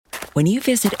When you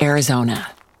visit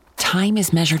Arizona, time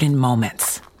is measured in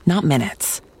moments, not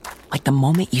minutes. Like the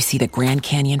moment you see the Grand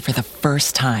Canyon for the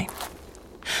first time.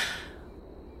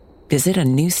 Visit a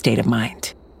new state of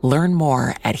mind. Learn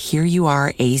more at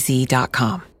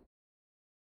hereyouareaz.com.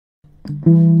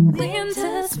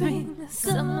 Winter, spring,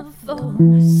 summer, fall,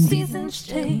 seasons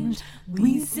change,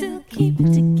 we still keep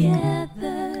it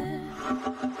together.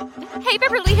 Hey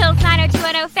Beverly Hills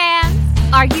 90210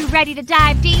 fans, are you ready to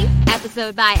dive deep,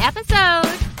 episode by episode,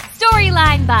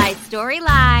 storyline by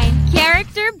storyline,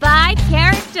 character by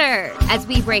character, as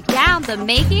we break down the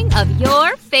making of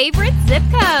your favorite zip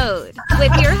code,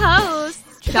 with your hosts,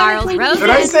 Charles Rosen. Did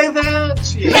I say that?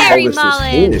 Harry This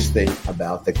Mullins. heinous thing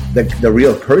about the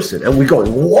real person, and we're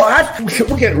going, what?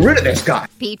 We're getting rid of this guy.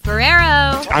 Pete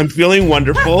Ferrero. I'm feeling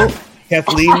wonderful.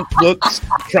 Kathleen looks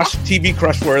TV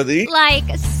crush-worthy.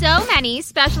 Like so many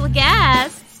special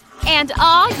guests. And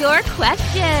all your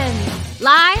questions.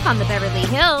 Live on the Beverly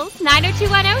Hills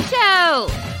 90210 show.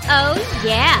 Oh,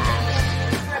 yeah.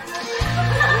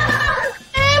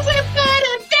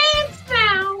 Everybody dance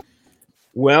now.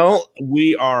 Well,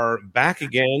 we are back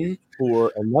again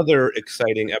for another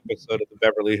exciting episode of the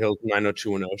Beverly Hills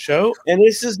 90210 show. And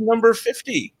this is number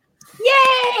 50.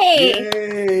 Yay!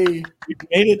 Yay! We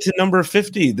made it to number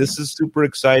 50. This is super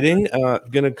exciting.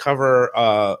 Going to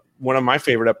cover one of my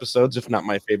favorite episodes, if not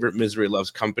my favorite, Misery Loves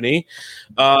Company.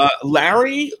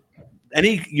 Larry,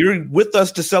 you're with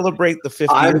us to celebrate the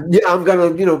 50th. I'm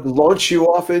going to, launch you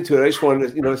off into it. I just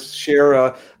wanted to, share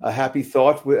a happy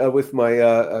thought with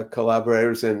my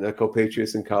collaborators and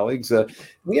co-patriots and colleagues.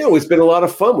 It's been a lot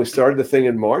of fun. We started the thing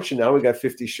in March, and now we got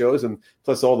 50 shows, and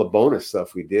plus all the bonus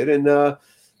stuff we did. And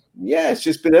it's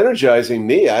just been energizing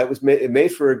me. It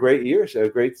made for a great year, so a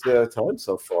great time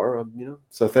so far.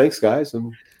 So thanks, guys,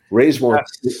 and raise more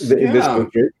in this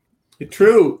country.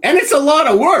 True, and it's a lot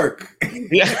of work.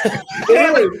 Yeah,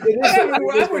 I'm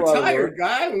retired, guy.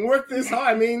 I haven't worked this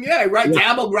hard. I mean, I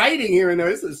dabble writing here and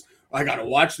there. I got to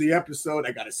watch the episode.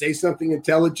 I got to say something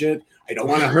intelligent. I don't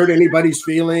want to hurt anybody's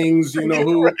feelings,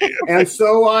 And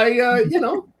so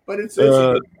but it's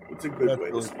a good way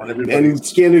to spend it. And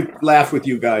it's going to laugh with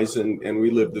you guys, and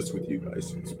we live this with you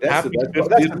guys. That's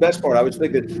the best part. I was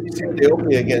thinking, seeing the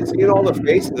opening again, seeing all the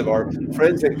faces of our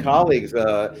friends and colleagues,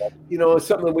 it's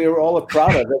something that we were all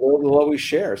proud of, that we'll always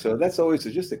share. So that's always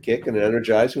just a kick and an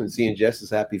energizer, and seeing Jess's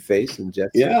happy face and Jess.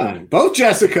 Yeah, both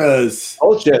Jessicas.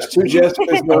 Both Jess, two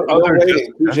Jessicas, no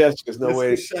waiting. Two Jessicas, no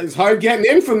waiting. It's hard getting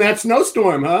in from that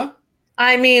snowstorm, huh?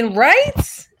 I mean, right?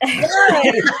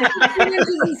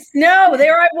 Snow.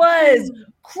 There I was,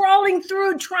 crawling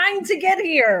through, trying to get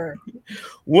here.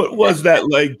 What was that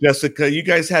like, Jessica? You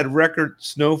guys had record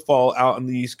snowfall out on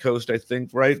the East Coast, I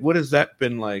think, right? What has that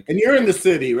been like? And you're in the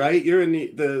city, right? You're in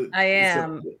the I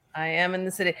am in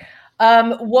the city.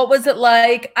 What was it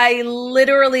like? I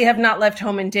literally have not left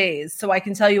home in days, so I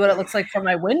can tell you what it looks like from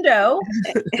my window.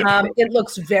 It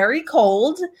looks very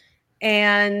cold,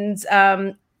 and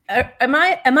Am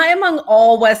I among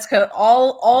all West Coast,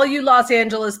 all you Los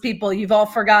Angeles people? You've all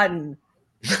forgotten.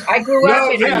 I grew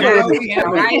up in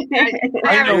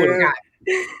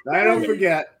I don't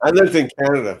forget. I lived in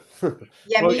Canada.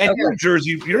 Yeah, well, and you're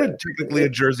Jersey. You're technically a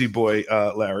Jersey boy,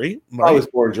 Larry. Right? I was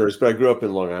born in Jersey, but I grew up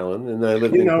in Long Island, and I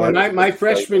lived in Canada. And my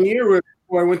freshman year,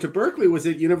 before I went to Berkeley, was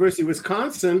at University of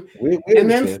Wisconsin.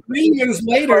 And then 3 years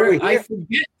later, I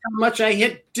forget how much I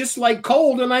hit just like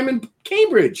cold, and I'm in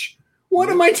Cambridge. What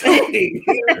am I doing?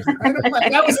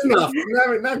 That was enough.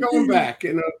 Not going back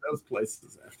in those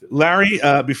places after. Larry,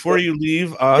 before you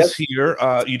leave us here,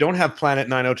 you don't have Planet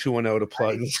 90210 to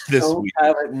plug this week.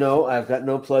 No, I've got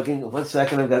no plugging. 1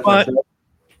 second, I've got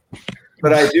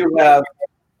but I do have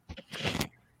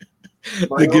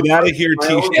the Get Out of Here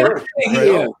t-shirt.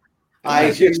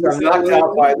 I'm knocked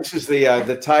out by this is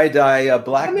the tie-dye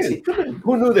black tee.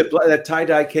 Who knew that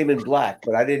tie-dye came in black,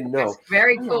 but I didn't know. That's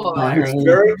very cool. It's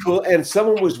very cool. And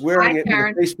someone was wearing it in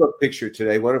a Facebook picture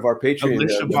today. One of our Patreon.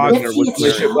 Alicia Wagner was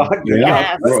wearing it.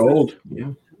 Yeah, we're old.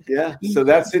 Yeah. So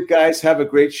that's it, guys. Have a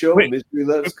great show. Misery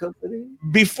Loves Company.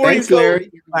 Before you go,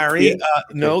 Larry,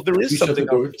 there is something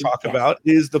I want to talk about.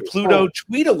 Is the Pluto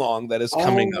tweet along that is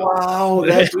coming up? Wow,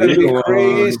 that's going to be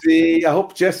crazy. I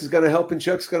hope Jess is going to help and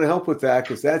Chuck's going to help with that,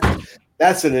 because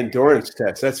that's an endurance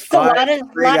test. That's 3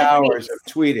 hours of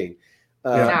tweeting.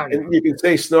 And you can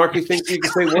say snarky things. You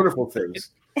can say wonderful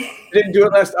things. I didn't do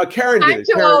it last. Karen did it.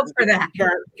 I'm too old for that.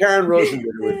 Karen Rosen did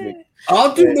it with me.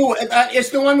 I'll do it's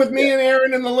the one with me and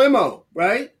Aaron in the limo,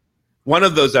 right? One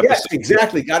of those episodes. Yes,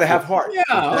 exactly. Got to have heart.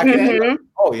 Yeah. Exactly. Okay.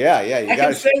 Oh yeah. You I got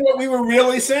can say what we were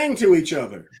really saying to each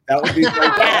other. that would be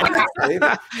fantastic.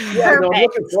 Yeah, no, I'm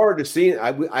looking forward to seeing.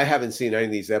 I haven't seen any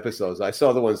of these episodes. I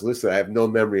saw the ones listed. I have no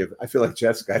memory of. I feel like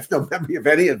Jessica. I have no memory of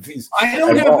any of these. I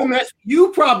don't have the mess.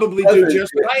 You probably do,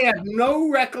 Jessica. I have no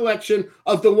recollection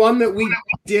of the one that we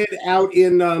did out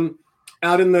in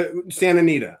the Santa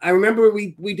Anita. I remember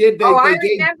we did. I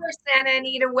remember Santa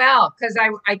Anita well because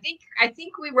I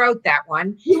think we wrote that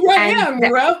one. We were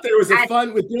out there. It was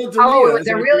fun with Bill D'Elia. Oh, it was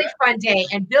a really fun day,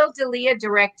 and Bill D'Elia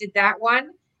directed that one,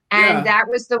 and that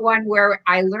was the one where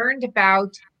I learned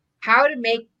about how to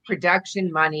make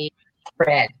production money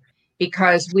spread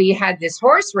because we had this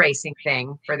horse racing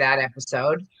thing for that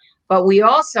episode, but we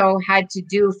also had to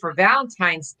do for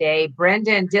Valentine's Day.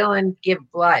 Brenda and Dylan give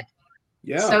blood.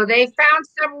 Yeah. So they found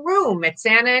some room at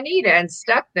Santa Anita and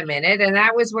stuck them in it, and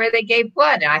that was where they gave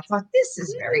blood. And I thought, this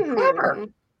is very clever.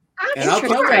 And I'll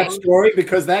tell that story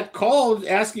because that call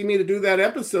asking me to do that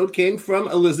episode came from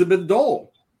Elizabeth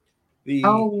Dole, the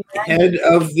head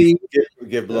of the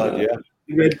Give Blood,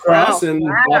 Red Cross and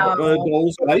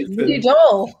Dole's wife. Libby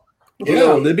Dole.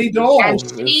 Yeah, Libby Dole.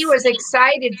 And she was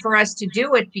excited for us to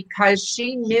do it because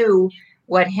she knew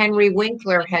what Henry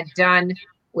Winkler had done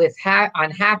with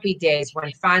on Happy Days when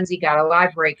Fonzie got a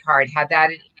library card, how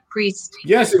that increased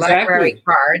library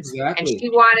cards. And she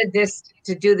wanted this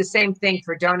to do the same thing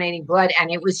for donating blood, and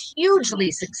it was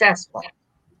hugely successful.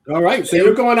 All right, so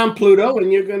you're going on Pluto,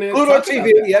 and you're going to Pluto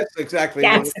TV. Yes, exactly.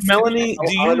 Yes. Melanie,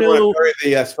 do you know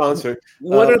the sponsor?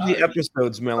 What are the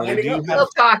episodes, Melanie? We'll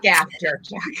talk after.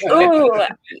 Ooh.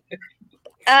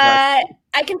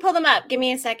 I can pull them up. Give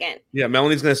me a second. Yeah,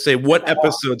 Melanie's going to say what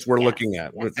episodes we're looking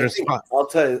at. I'll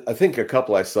tell you. I think a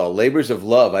couple I saw. Labors of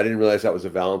Love. I didn't realize that was a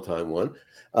Valentine one.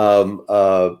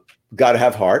 Gotta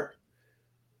Have Heart.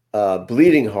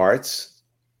 Bleeding Hearts.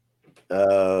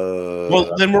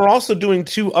 Well, then we're also doing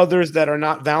two others that are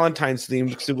not Valentine's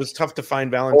themed because it was tough to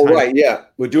find Valentine's. Oh, right. Yeah,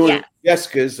 we're doing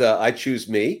Jessica's I Choose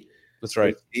Me. That's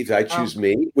right. Steve's I Choose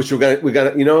Me, which we're gonna be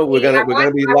live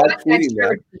tweeting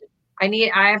that.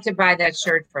 I have to buy that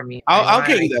shirt from you. I'll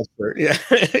get you that shirt. Yeah.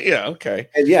 Yeah. Okay.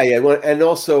 And and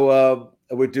also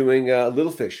we're doing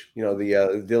Little Fish. You know the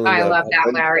Dylan. I love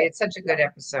that, Larry. It's such a good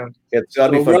episode. It's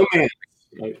that'll be fun.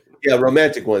 Yeah,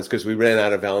 romantic ones because we ran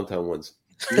out of Valentine ones.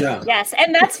 Yeah. Yes,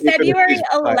 and that's February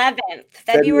 11th.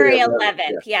 February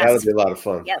 11th. Yes. That'll be a lot of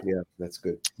fun. Yep. Yeah, that's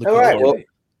good. All right. Well,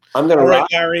 I'm gonna. All right,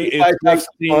 Larry. It's nice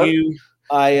to see you.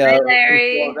 Bye,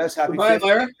 Larry. Bye,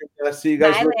 Larry. See you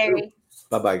guys. Bye, Larry.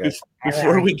 Bye, guys.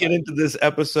 Before we get into this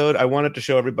episode, I wanted to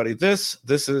show everybody this.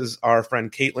 This is our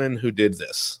friend Caitlin who did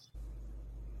this.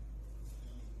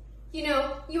 You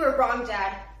know, you were wrong,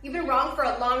 Dad. You've been wrong for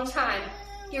a long time.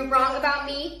 You're wrong about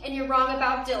me, and you're wrong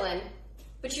about Dylan.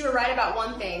 But you were right about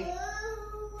one thing.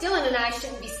 Dylan and I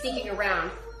shouldn't be sneaking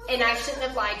around, and I shouldn't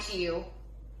have lied to you.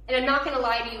 And I'm not going to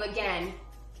lie to you again.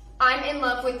 I'm in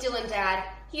love with Dylan, Dad.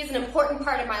 He is an important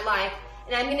part of my life,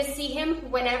 and I'm going to see him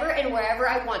whenever and wherever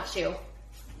I want to.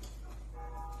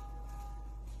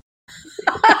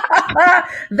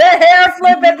 The hair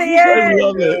flip at the end. I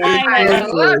love it. I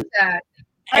love that.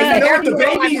 I know what the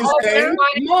baby is saying.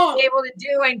 Mom, able to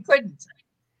do and couldn't.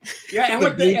 Yeah,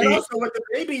 and also what the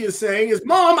baby is saying is,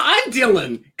 Mom, I'm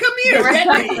Dylan. Come here, get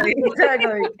me.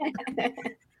 Exactly.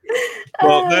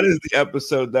 Well, that is the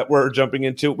episode that we're jumping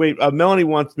into. Wait, Melanie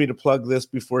wants me to plug this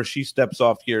before she steps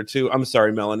off here too. I'm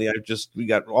sorry, Melanie. We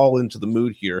got all into the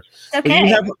mood here.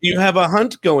 Okay. You have a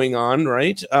hunt going on,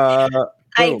 right?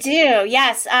 I do,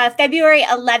 yes. February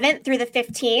 11th through the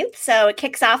 15th. So it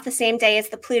kicks off the same day as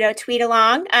the Pluto Tweet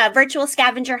Along. Virtual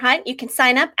scavenger hunt. You can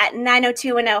sign up at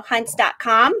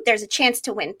 90210hunts.com. There's a chance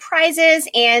to win prizes,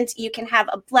 and you can have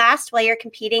a blast while you're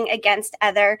competing against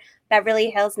other Beverly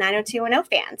Hills 90210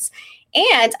 fans.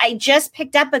 And I just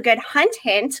picked up a good hunt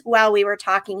hint while we were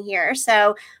talking here.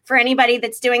 So for anybody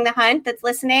that's doing the hunt, that's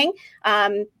listening,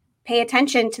 pay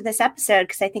attention to this episode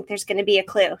because I think there's going to be a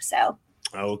clue. So.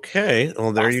 Okay.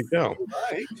 Well, there you go.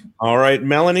 All right,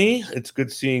 Melanie, it's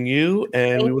good seeing you,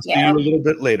 and we will see you a little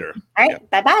bit later. All right.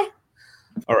 Bye-bye.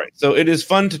 All right. So it is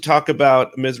fun to talk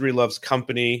about Misery Loves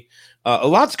Company. A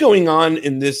lot's going on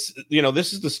in this. You know,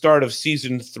 this is the start of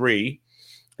season 3.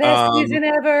 Best season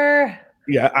ever.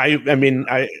 Yeah, I mean,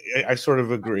 I sort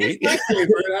of agree. It's my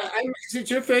favorite. Is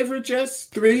it your favorite, Jess?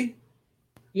 3?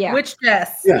 Yeah. Which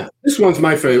Jess? Yeah, this one's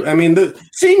my favorite. I mean, the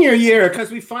senior year,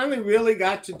 because we finally really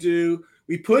got to do.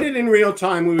 We put it in real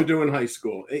time. We were doing high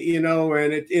school, you know,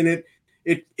 and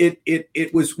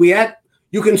it was. We had.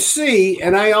 You can see,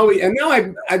 and now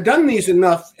I've done these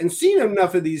enough and seen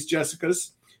enough of these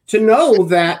Jessicas to know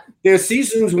that their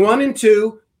seasons 1 and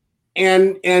 2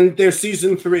 and there's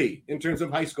season 3 in terms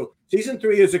of high school. Season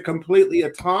 3 is a completely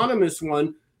autonomous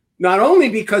one, not only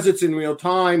because it's in real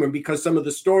time or because some of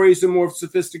the stories are more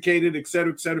sophisticated, et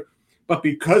cetera, but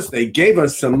because they gave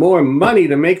us some more money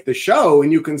to make the show,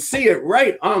 and you can see it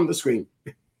right on the screen.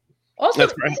 Also,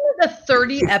 this is a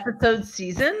 30-episode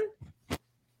season.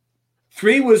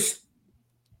 3 was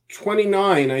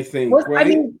 29, I think. Well, right? I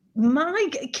mean,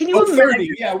 can you imagine? 30.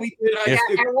 Yeah, we did.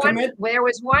 There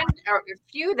was one, or a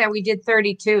few that we did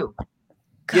 32.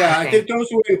 Yeah, I think those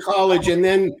were in college, and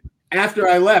then after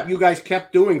I left, you guys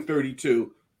kept doing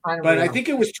 32. Unreal. But I think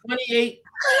it was 28,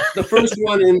 the first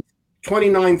one, and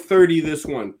 29, 30, this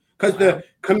one. Because the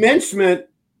commencement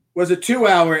was a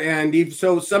 2-hour, and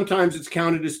so sometimes it's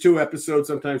counted as 2 episodes,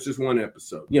 sometimes just 1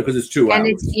 episode. Yeah, because it's 2 hours. And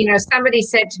it's, somebody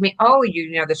said to me, "Oh,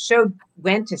 the show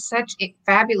went to such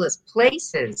fabulous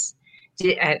places.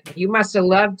 You must have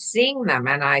loved seeing them."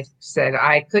 And I said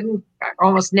I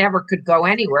almost never could go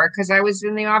anywhere because I was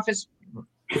in the office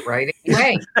right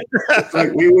away. It's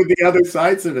like we were the other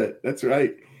sides of it. That's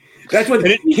right. That's what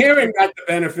Karen got the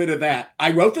benefit of that.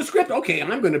 I wrote the script. Okay,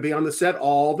 I'm going to be on the set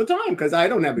all the time because I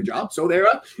don't have a job. So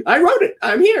I wrote it.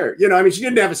 I'm here. She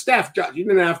didn't have a staff job. She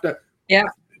didn't have to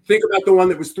think about the one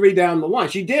that was 3 down the line.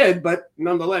 She did, but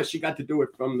nonetheless, she got to do it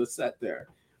from the set there.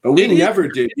 But we never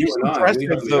did. It's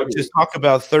impressive, though, to talk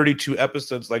about 32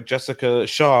 episodes like Jessica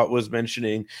Shaw was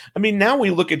mentioning. I mean, now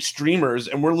we look at streamers,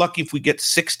 and we're lucky if we get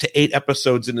 6 to 8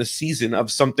 episodes in a season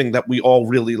of something that we all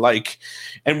really like.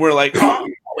 And we're like, oh,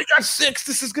 we got 6.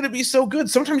 This is going to be so good.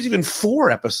 Sometimes even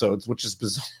 4 episodes, which is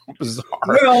bizarre.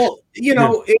 Well,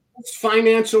 it's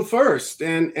financial first.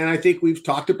 And I think we've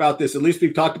talked about this. At least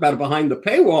we've talked about it behind the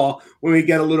paywall when we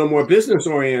get a little more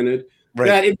business-oriented. Right.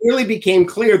 That it really became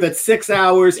clear that 6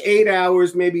 hours, 8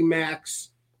 hours, maybe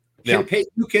max, can pay.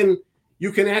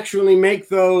 You can actually make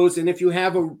those, and if you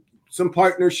have some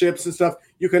partnerships and stuff,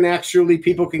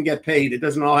 people can get paid. It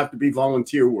doesn't all have to be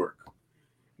volunteer work,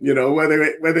 whether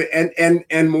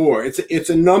and more. It's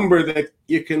a number that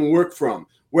you can work from.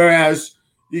 Whereas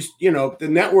the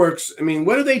networks, I mean,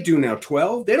 what do they do now?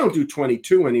 12? They don't do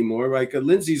 22 anymore. Like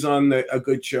Lindsay's on a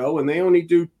good show, and they only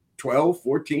do 12,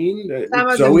 14. Some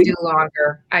of them do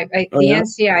longer. The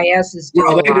NCIS is doing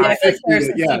longer. There's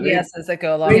some CBSs that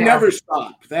go longer. They never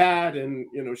stop that, and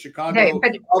Chicago.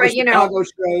 But Chicago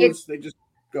shows, they just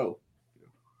go.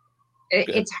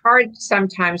 It's hard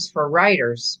sometimes for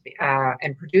writers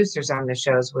and producers on the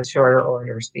shows with shorter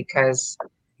orders because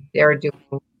they're doing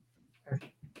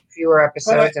fewer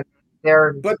episodes and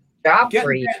they're job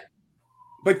free.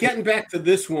 But getting back to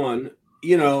this one.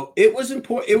 It was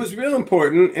important. It was real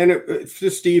important, and to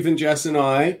Steve and Jess and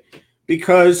I,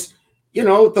 because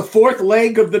the fourth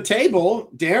leg of the table,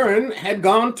 Darren had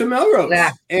gone to Melrose,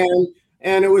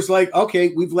 and it was like,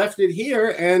 okay, we've left it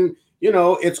here, and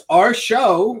it's our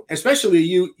show, especially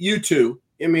you two.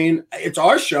 I mean, it's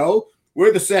our show.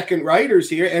 We're the second writers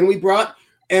here, and we brought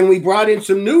in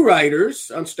some new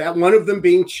writers on staff. One of them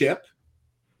being Chip.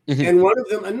 Mm-hmm. And one of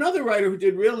them, another writer who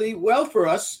did really well for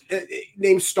us,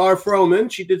 named Star Froman.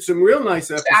 She did some real nice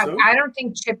episodes. I don't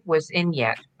think Chip was in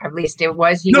yet. At least it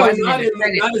was. He wasn't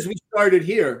not as we started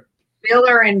here.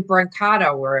 Biller and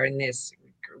Brancato were in this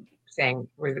thing.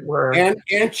 And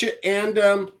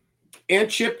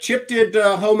Chip did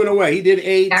Home and Away. He did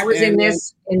 8. That was in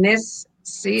this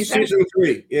season. Season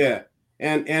 3, yeah.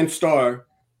 And Star.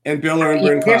 And Biller and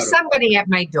Brancato. There's somebody at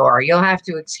my door. You'll have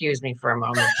to excuse me for a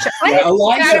moment.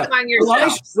 Elijah,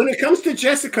 when it comes to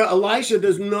Jessica, Elijah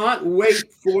does not wait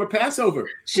for Passover.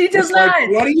 She does not.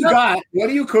 Like, what do you got? What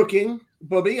are you cooking?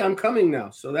 Bubby, I'm coming now.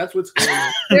 So that's what's going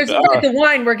on. There's the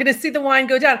wine. We're going to see the wine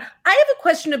go down. I have a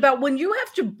question about when you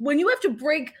have to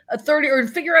break a 30 or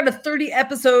figure out a 30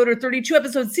 episode or 32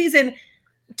 episode season.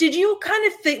 Did you kind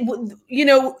of think,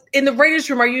 in the writer's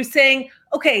room, are you saying,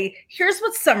 okay, here's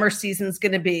what summer season's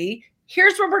going to be.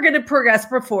 Here's where we're going to progress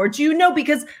before. Do you know?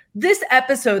 Because this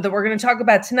episode that we're going to talk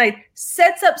about tonight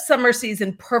sets up summer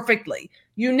season perfectly.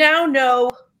 You now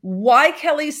know why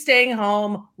Kelly's staying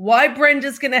home, why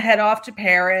Brenda's going to head off to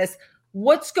Paris,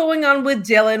 what's going on with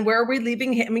Dylan, where are we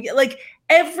leaving him? Like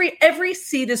every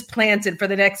seed is planted for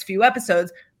the next few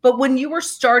episodes. But when you were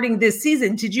starting this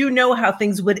season, did you know how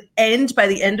things would end by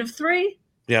the end of 3?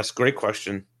 Yes, great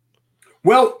question.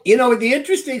 Well, the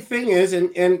interesting thing is,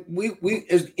 and we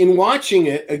in watching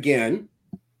it again,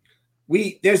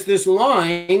 there's this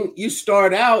line. You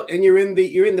start out and you're in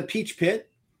the Peach Pit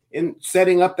and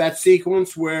setting up that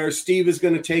sequence where Steve is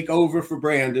going to take over for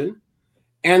Brandon,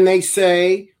 and they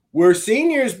say, "We're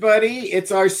seniors, buddy.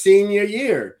 It's our senior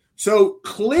year." So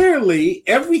clearly,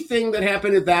 everything that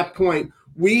happened at that point,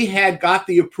 we had got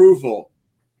the approval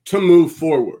to move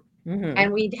forward.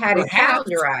 and we'd had it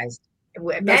calendarized.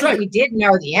 It meant right. we did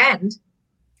know the end.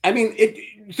 I mean,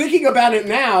 thinking about it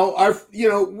now,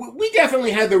 we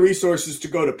definitely had the resources to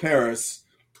go to Paris.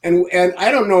 And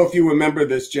I don't know if you remember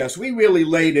this, Jess. We really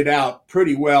laid it out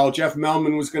pretty well. Jeff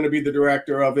Melman was going to be the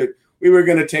director of it. We were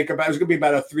going to it was going to be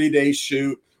about a 3-day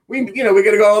shoot. We're going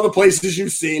to go all the places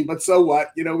you've seen, but so what?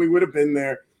 We would have been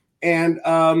there. And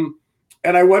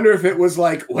I wonder if it was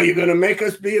like, well, you're going to make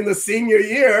us be in the senior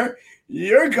year.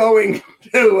 You're going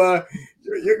to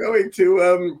Universal. You're going to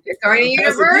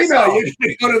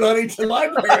go to the Huntington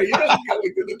Library. You're not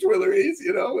going to the Tuileries.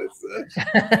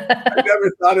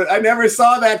 I never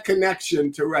saw that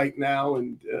connection to right now,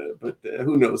 but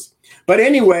who knows? But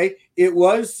anyway, it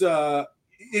was.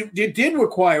 It did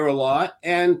require a lot,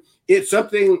 and it's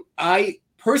something I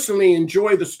personally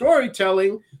enjoy the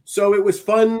storytelling. So it was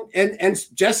fun, and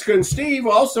Jessica and Steve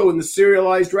also in the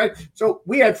serialized writing. So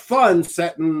we had fun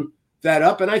setting that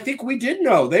up, and I think we did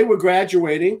know they were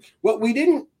graduating. What we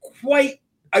didn't quite,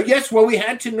 we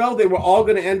had to know they were all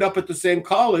going to end up at the same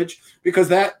college, because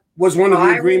that was one of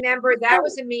the agreements. I remember that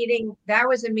was a meeting. That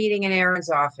was a meeting in Aaron's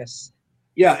office.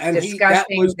 Yeah, and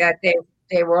discussing that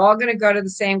they were all going to go to the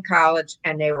same college,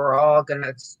 and they were going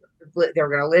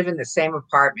to live in the same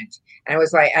apartment. And it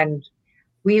was like, and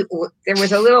there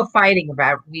was a little fighting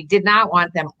about, we did not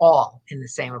want them all in the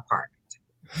same apartment.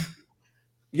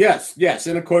 Yes.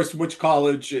 And of course, which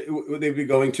college would they be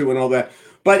going to and all that.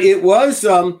 But it was,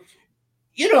 I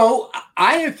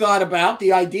had thought about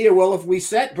the idea, well, if we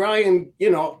set Brian,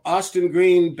 Austin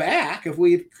Green back, if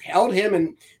we held him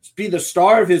and be the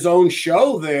star of his own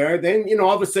show there, then,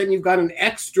 all of a sudden you've got an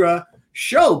extra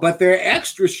show. But their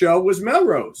extra show was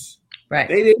Melrose. Right.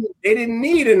 They didn't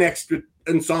need an extra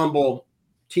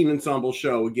teen ensemble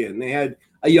show again. They had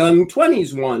a young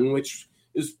 20s one, which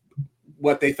is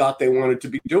what they thought they wanted to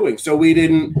be doing. So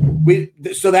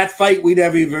so that fight we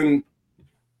never even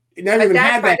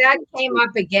had that. That came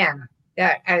up again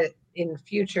in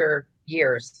future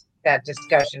years. That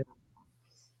discussion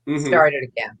started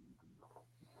again.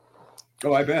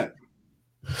 Oh, I bet.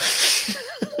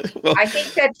 Well, I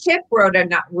think that Chip wrote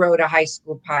a high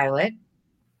school pilot.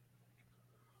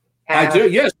 I do.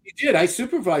 Yes, he did. I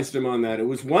supervised him on that. It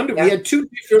was wonderful. Yeah. He had two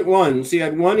different ones. He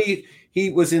had one.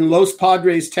 He was in Los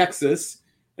Padres, Texas,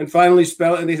 and finally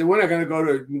spelled. And they said, "We're not going to go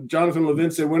to." Jonathan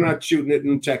Levin said, "We're not shooting it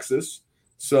in Texas,"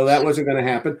 so that wasn't going to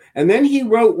happen. And then he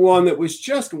wrote one that was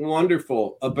just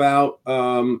wonderful about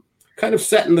kind of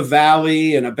set in the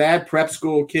valley and a bad prep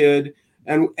school kid.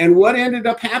 And what ended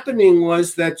up happening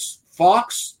was that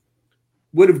Fox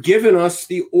would have given us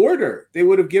the order. They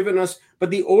would have given us,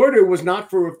 but the order was not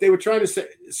for, if they were trying to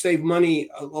save money,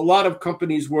 a lot of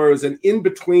companies were as an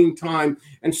in-between time.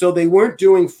 And so they weren't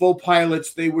doing full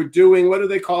pilots. They were doing, what do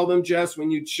they call them, Jess, when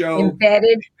you'd show?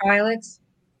 Embedded pilots?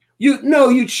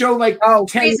 You'd show like 10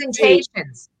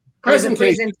 presentations.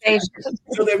 Presentations.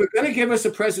 So they were going to give us a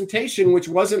presentation, which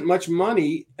wasn't much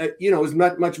money, was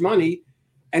not much money.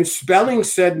 And Spelling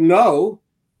said no.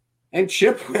 And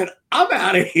Chip went, I'm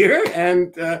out of here.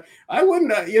 And I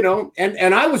wouldn't,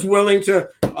 and I was willing to,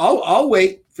 I'll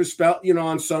wait for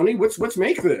on Sony. Let's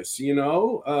make this,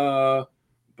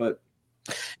 but.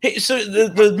 Hey, so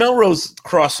the Melrose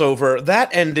crossover, that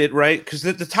ended, right? Because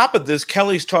at the top of this,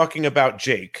 Kelly's talking about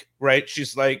Jake, right?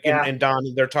 She's like, and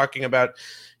Don, they're talking about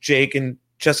Jake, and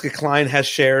Jessica Klein has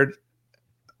shared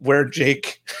where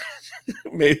Jake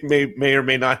may or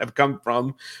may not have come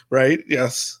from, right?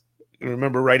 Yes. I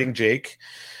remember writing Jake.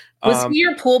 Was he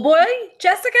your pool boy,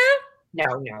 Jessica? No.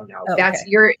 Oh, That's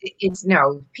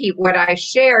Pete. What I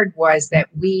shared was that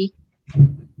we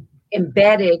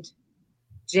embedded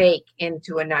Jake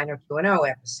into a 90210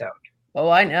 episode. Oh,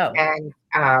 I know. And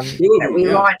that we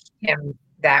launched him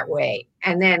that way.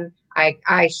 And then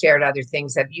I shared other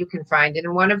things that you can find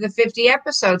in one of the 50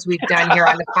 episodes we've done here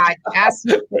on the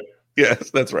podcast. Yes,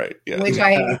 that's right. Yes. Which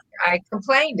I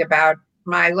complained about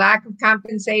my lack of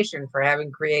compensation for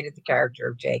having created the character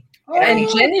of Jake. And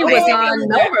Jenny was on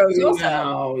Melrose also.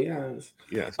 Oh, yes.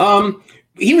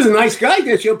 He was a nice guy,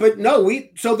 but no,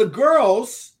 so the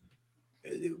girls,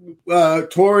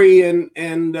 Tori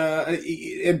and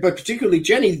but particularly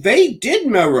Jenny, they did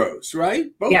Melrose, right?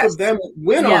 Both of them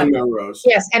went on Melrose.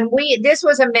 Yes, and this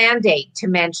was a mandate to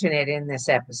mention it in this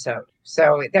episode.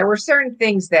 So there were certain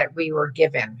things that we were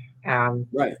given.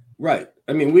 Right.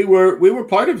 I mean, we were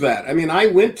part of that. I mean, I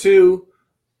went to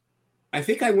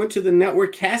the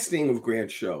network casting of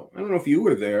Grant's show. I don't know if you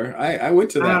were there. I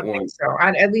went to that I don't one. Think so.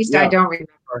 At least I don't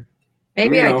remember.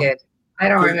 Maybe I did. I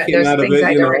don't remember. There's things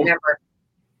I don't remember.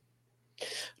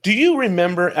 Do you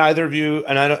remember, either of you,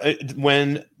 and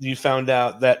when you found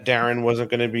out that Darren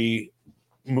wasn't going to be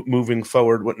moving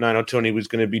forward, what 90210 was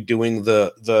going to be doing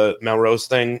the Melrose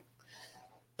thing,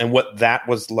 and what that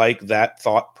was like, that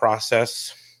thought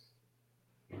process?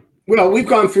 Well, we've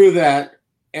gone through that,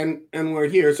 and we're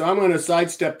here. So I'm going to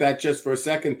sidestep that just for a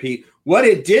second, Pete. What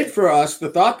it did for us, the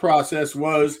thought process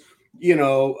was, and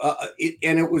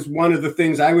it was one of the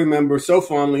things I remember so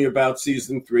fondly about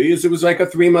season 3 is it was like a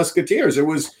Three Musketeers. It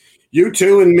was you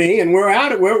two and me, and we're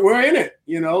out. We're in it.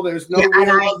 There's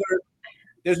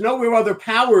no real other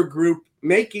power group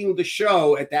making the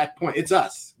show at that point. It's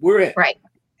us. We're it. Right.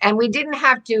 And we didn't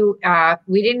have to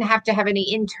have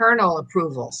any internal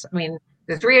approvals. I mean,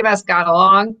 the three of us got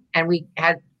along and we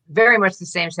had very much the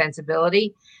same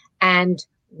sensibility. And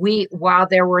while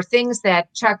there were things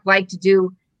that Chuck liked to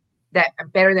do that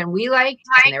better than we liked,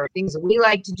 and there were things that we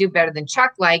liked to do better than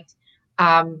Chuck liked,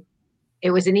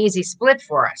 it was an easy split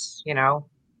for us, You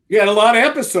had a lot of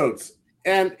episodes.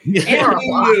 And we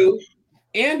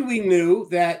knew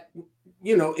that,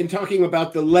 in talking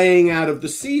about the laying out of the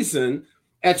season,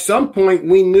 at some point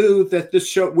we knew that the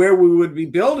show where we would be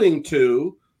building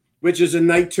to, which is A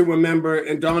Night to Remember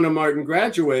and Donna Martin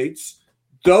Graduates,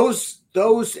 those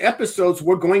episodes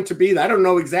were going to be, I don't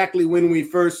know exactly when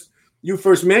you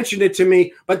first mentioned it to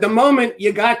me, but the moment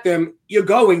you got them, you're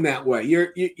going that way.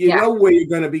 You know where you're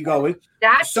going to be going.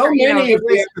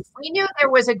 We knew there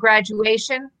was a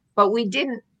graduation, but we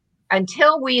didn't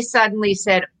until we suddenly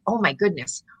said, oh my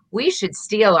goodness, we should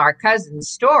steal our cousin's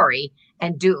story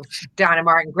and do Donna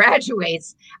Martin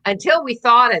Graduates. Until we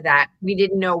thought of that, we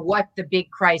didn't know what the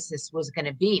big crisis was going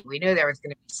to be. We knew there was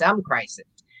going to be some crisis.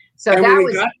 So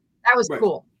that was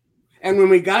cool. And when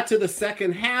we got to the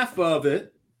second half of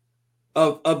it,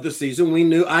 of the season,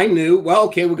 I knew, well,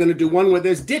 okay, we're going to do one where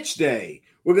there's ditch day.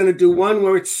 We're going to do one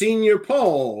where it's senior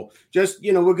poll. Just,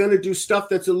 we're going to do stuff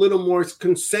that's a little more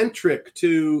concentric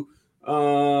to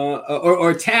or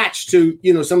attached to,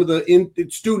 some of the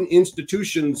student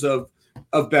institutions of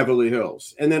Beverly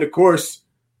Hills. And then, of course,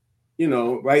 Jack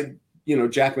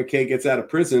McKay gets out of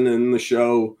prison and the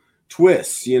show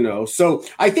twists, So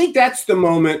I think that's the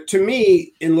moment, to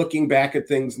me, in looking back at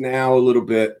things now a little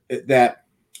bit, that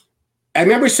I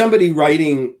remember somebody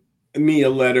writing me a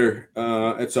letter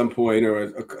at some point, or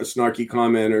a snarky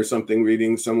comment or something,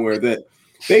 reading somewhere, that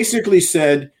basically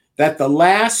said that the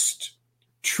last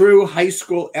true high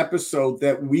school episode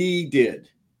that we did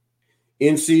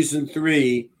in season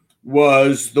 3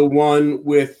 was the one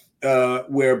with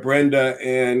where Brenda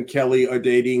and Kelly are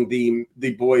dating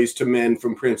the boys to men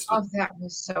from Princeton. Oh, that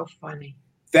was so funny.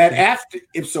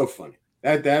 It's so funny.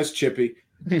 That's Chippy.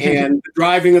 And the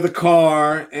driving of the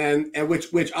car, and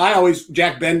which I always,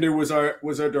 Jack Bender was our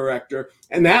director,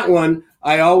 and that one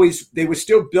they were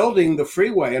still building the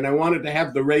freeway, and I wanted to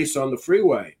have the race on the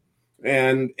freeway,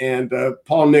 and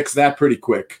Paul nixed that pretty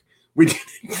quick. We did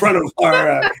in front of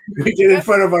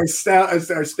our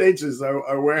stages,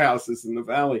 our warehouses in the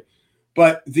valley,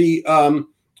 but the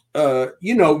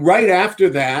right after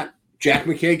that, Jack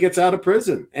McKay gets out of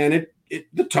prison, and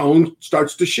the tone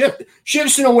starts to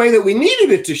shifts in a way that we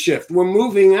needed it to shift. We're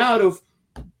moving out of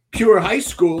pure high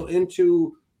school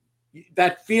into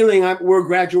that feeling we're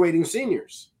graduating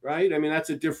seniors, right? I mean, that's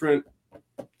a different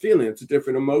feeling. It's a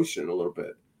different emotion a little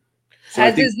bit. So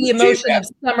as is the emotion of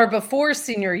summer before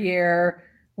senior year,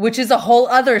 which is a whole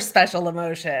other special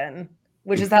emotion,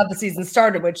 which is how the season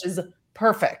started, which is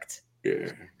perfect.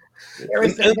 Yeah.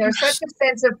 There's such a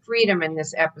sense of freedom in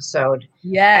this episode.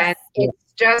 Yes. And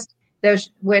it's just,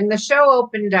 when the show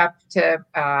opened up to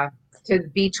the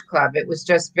Beach Club, it was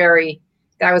just that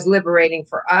was liberating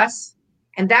for us.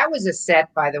 And that was a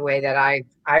set, by the way, that I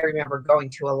remember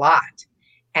going to a lot.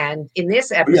 And in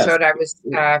this episode, I was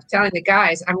telling the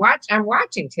guys, I'm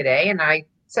watching today, and I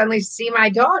suddenly see my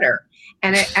daughter,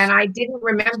 and I didn't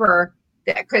remember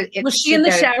that. Was she in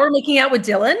the shower making out with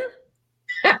Dylan?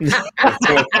 So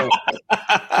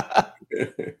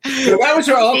that was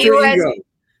her alter ego.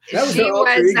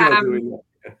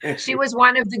 She was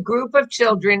one of the group of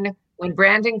children when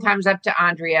Brandon comes up to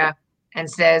Andrea and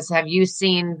says, "Have you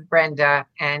seen Brenda?"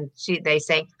 And they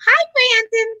say, "Hi,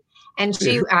 Brandon." And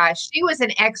she was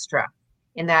an extra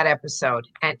in that episode,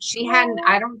 and she hadn't.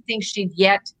 I don't think she'd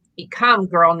yet become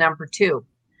girl number 2.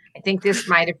 I think this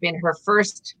might have been her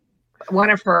first, one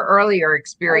of her earlier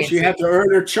experiences. She had to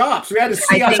earn her chops. We had to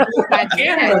see us on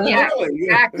camera.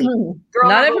 Exactly. Girl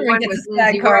Not number 1 was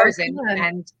Lindsay Rose,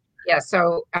 and yeah.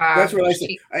 So that's what I said.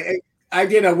 I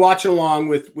did a watch along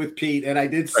with Pete, and I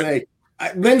did say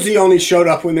Lindsay only showed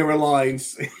up when there were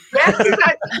lines. That's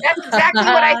exactly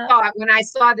what I thought when I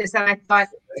saw this, and I thought,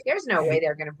 "There's no way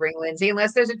they're going to bring Lindsay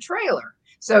unless there's a trailer."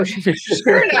 So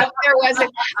sure enough, there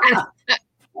wasn't.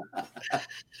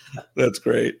 That's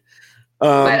great.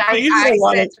 But I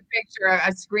sent a picture,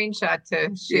 a screenshot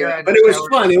to share. Yeah, but it was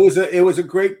fun. It was a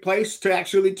great place to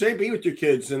actually be with your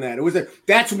kids and that.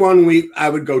 That's one I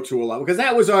would go to a lot because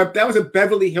that was a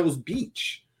Beverly Hills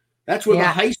beach. That's where the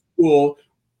high school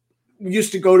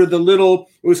used to go to it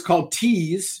was called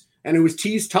Tees, and it was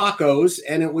Tees Tacos,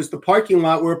 and it was the parking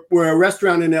lot where a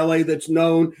restaurant in LA that's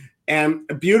known and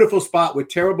a beautiful spot with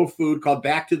terrible food called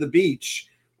Back to the Beach.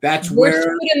 That's worst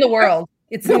food in the world.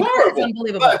 It's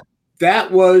unbelievable. But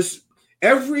that was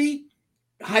every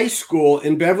high school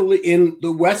in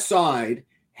the West Side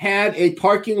had a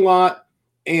parking lot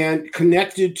and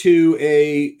connected to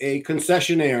a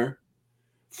concessionaire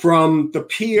from the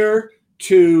pier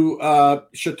to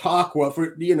Chautauqua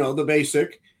for the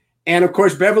basic, and of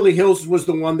course Beverly Hills was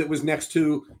the one that was next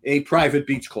to a private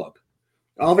beach club.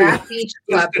 That beach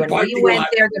club when we went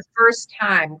there the first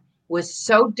time was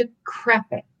so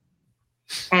decrepit,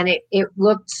 and it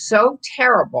looked so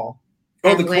terrible.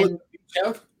 Oh,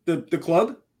 the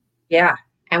club? Yeah.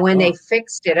 And when they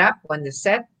fixed it up, when the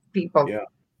set people,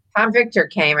 Tom Victor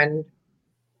came and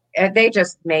they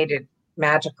just made it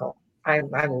magical. It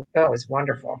was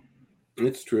wonderful.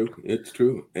 It's true.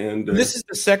 And this is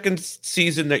the second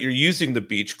season that you're using the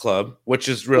beach club, which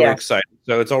is really exciting.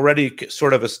 So it's already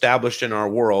sort of established in our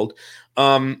world.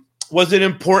 Was it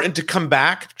important to come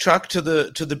back, Chuck, to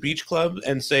the beach club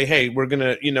and say, hey, we're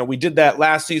going to, we did that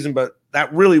last season, but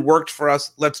that really worked for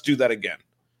us. Let's do that again.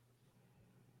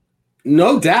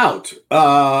 No doubt.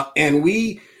 And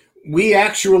we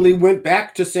actually went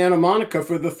back to Santa Monica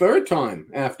for the third time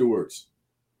afterwards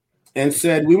and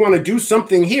said, we want to do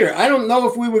something here. I don't know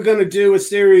if we were going to do a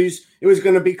series. It was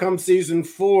going to become season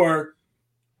 4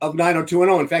 of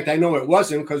 90210. In fact, I know it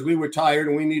wasn't because we were tired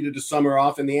and we needed a summer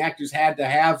off and the actors had to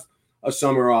have a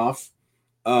summer off.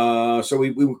 So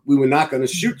we were not going to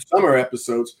shoot summer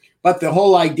episodes. But the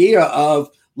whole idea of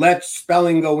let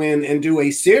Spelling go in and do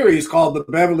a series called the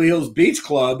Beverly Hills Beach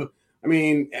Club, I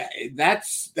mean, that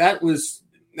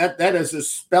is a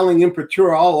Spelling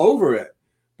imprimatur all over it.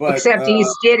 But, except he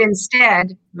did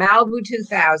instead Malibu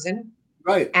 2000.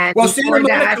 Right. And well, Santa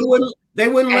Monica wouldn't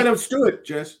let him do it,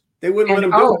 Jess. They wouldn't let him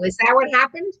do it. Oh, is that what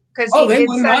happened? Because they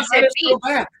would not let us go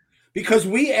back. Because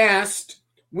we asked,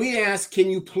 can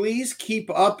you please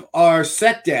keep up our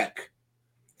set deck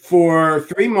for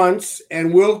 3 months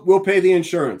and we'll pay the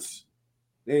insurance?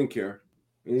 They didn't care.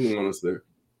 They didn't want us there.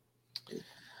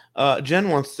 Jen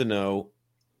wants to know,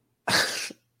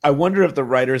 I wonder if the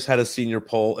writers had a senior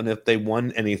poll and if they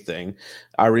won anything.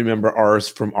 I remember ours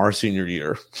from our senior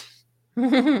year.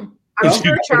 I'm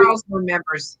sure Charles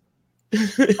remembers.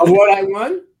 Of what I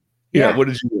won? Yeah, what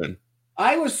did you win?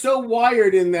 I was so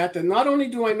wired in that not only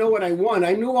do I know what I won,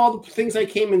 I knew all the things I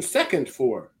came in second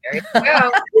for. There you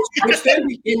go. Which then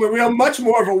became much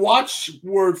more of a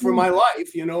watchword for my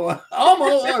life,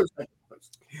 almost.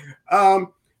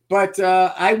 But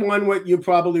I won what you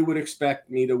probably would expect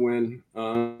me to win.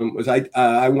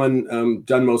 I won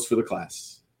Done Most for the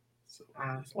Class. So,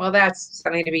 well, that's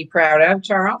something to be proud of,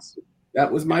 Charles.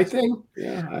 That was my thing.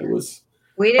 Yeah, I was.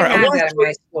 We didn't have that in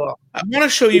my school. I want to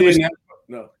show you.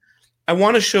 No. I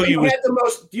want to show you.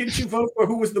 Didn't you vote for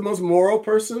who was the most moral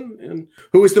person and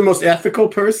who was the most ethical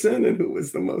person and who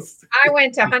was the most? I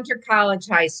went to Hunter College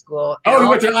High School.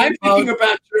 I'm thinking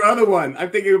about your other one. I'm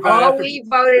thinking about all we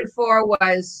voted for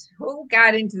was who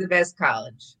got into the best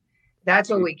college. That's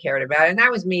what we cared about, and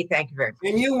that was me. Thank you very much.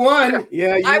 And you won.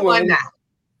 Yeah, I won that.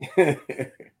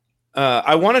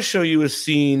 I want to show you a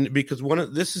scene because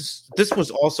this was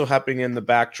also happening in the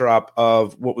backdrop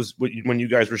of when you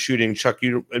guys were shooting. Chuck,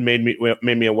 you made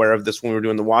me aware of this when we were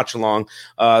doing the watch along.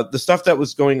 The stuff that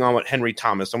was going on with Henry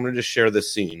Thomas. I'm going to just share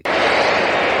this scene.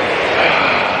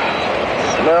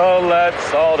 Well,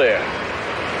 that's all there.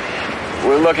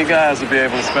 We're lucky guys to be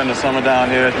able to spend the summer down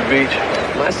here at the beach.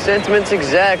 My sentiments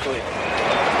exactly.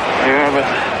 Yeah, but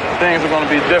things are going to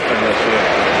be different this year.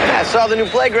 I saw the new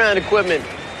playground equipment.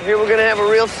 Here we're going to have a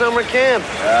real summer camp.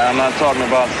 I'm not talking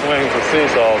about swings or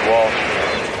seesaws, Walt.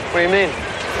 What do you mean?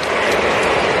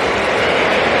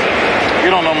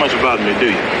 You don't know much about me, do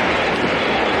you?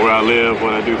 Where I live,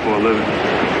 what I do for a living?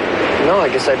 No, I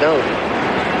guess I don't.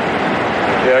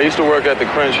 Yeah, I used to work at the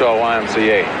Crenshaw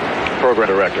YMCA, program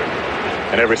director.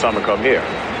 And every summer come here.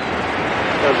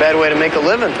 Not a bad way to make a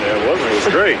living. Yeah, it wasn't. It was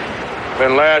great.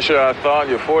 Then last year I thought,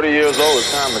 you're 40 years old,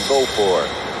 it's time to go for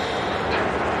it.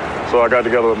 So I got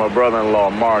together with my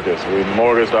brother-in-law, Marcus. We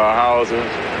mortgaged our houses,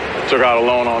 took out a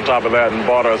loan on top of that, and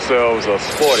bought ourselves a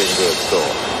sporting goods store.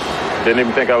 Didn't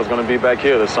even think I was going to be back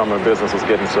here this summer. Business was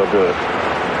getting so good.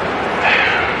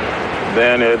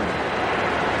 Then it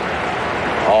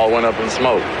all went up in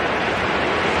smoke.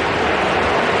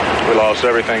 We lost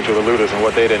everything to the looters, and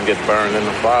what they didn't get burned in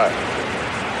the fire.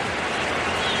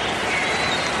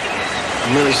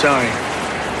 I'm really sorry.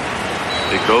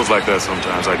 It goes like that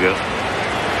sometimes, I guess.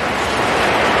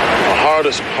 The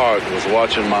hardest part was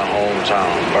watching my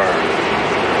hometown burn.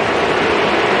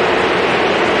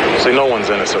 See, no one's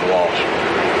innocent, Walsh.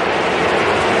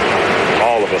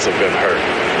 All of us have been hurt.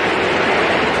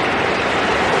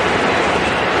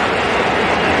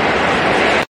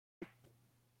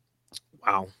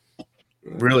 Wow.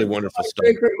 Really wonderful stuff.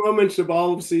 Favorite moments of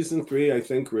all of season 3, I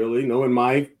think, really, knowing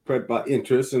my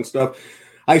interests and stuff.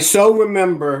 I so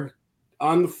remember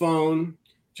on the phone,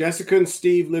 Jessica and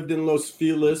Steve lived in Los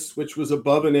Feliz, which was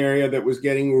above an area that was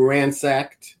getting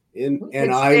ransacked. And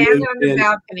I stand on the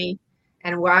balcony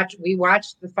and watch. We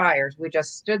watched the fires. We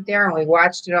just stood there and we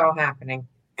watched it all happening.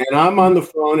 And I'm on the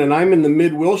phone, and I'm in the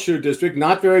Mid-Wilshire district,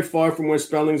 not very far from where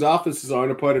Spelling's offices are,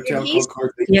 in a part of town called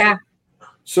Carthage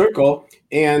Circle.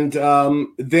 And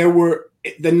there were,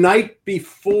 the night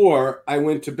before I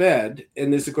went to bed,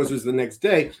 and this, of course, was the next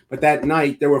day, but that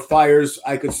night there were fires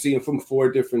I could see from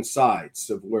 4 different sides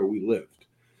of where we lived.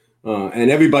 And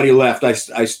everybody left. I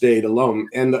stayed alone.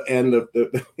 And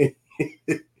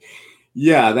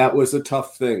yeah, that was a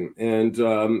tough thing. And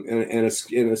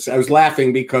I was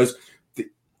laughing because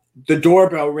the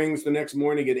doorbell rings the next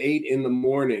morning at 8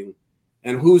 a.m,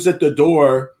 and who's at the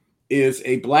door is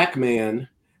a black man,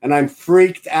 and I'm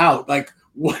freaked out. Like,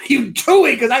 what are you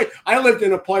doing? Because I lived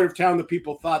in a part of town that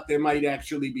people thought there might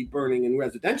actually be burning in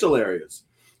residential areas.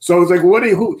 So I was like,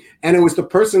 who? And it was the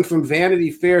person from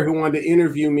Vanity Fair who wanted to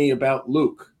interview me about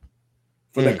Luke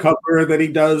for the cover that he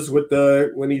does with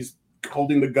when he's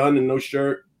holding the gun and no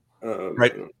shirt.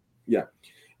 Right. Yeah.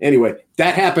 Anyway,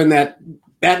 that happened that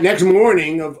next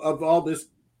morning of all this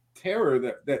terror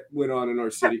that went on in our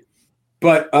city.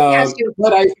 But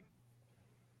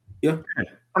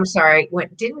I'm sorry.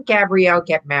 Didn't Gabrielle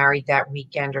get married that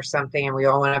weekend or something, and we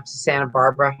all went up to Santa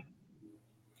Barbara?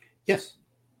 Yes.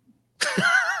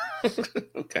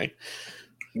 Okay.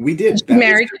 We did.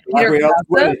 Married Gabrielle's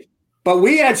wedding. But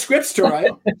we had scripts to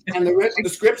write, and the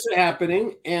scripts are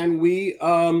happening, and we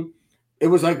it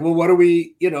was like, well, what are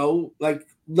we,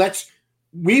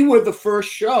 we were the first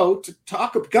show to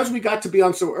talk, because we got to be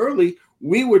on so early,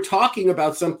 we were talking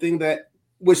about something that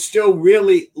was still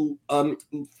really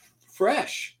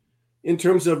fresh in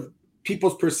terms of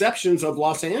people's perceptions of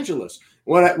Los Angeles.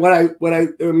 There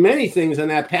are many things in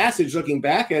that passage, looking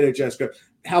back at it, Jessica,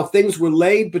 how things were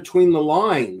laid between the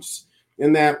lines,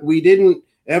 and that you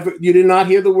did not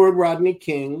hear the word Rodney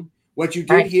King. What you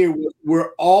did hear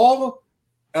were all,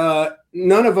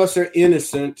 none of us are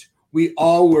innocent. We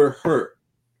all were hurt.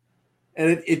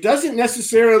 And it doesn't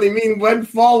necessarily mean one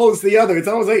follows the other. It's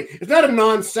almost like, it's not a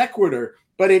non sequitur,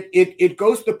 but it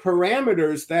goes to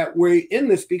parameters that we're in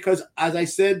this, because, as I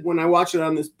said, when I watched it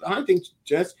on this hunting,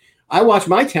 Jess, I watched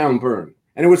my town burn.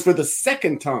 And it was for the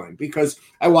second time, because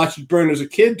I watched it burn as a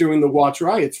kid during the Watts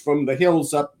riots from the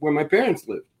hills up where my parents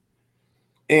lived.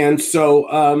 And so,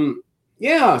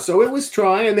 so it was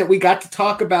trying that we got to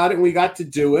talk about it and we got to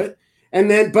do it. And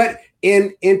then, but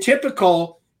in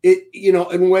typical,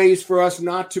 in ways for us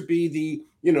not to be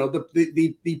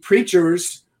the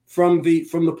preachers from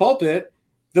the pulpit,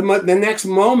 the next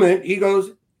moment he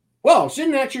goes, well,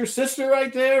 isn't that your sister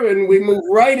right there? And we move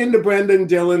right into Brenda and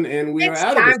Dylan, and we are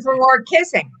out of it. It's time for more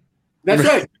kissing. That's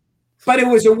right. But it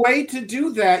was a way to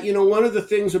do that. One of the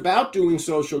things about doing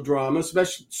social drama,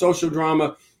 especially social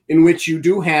drama in which you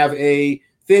do have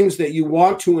things that you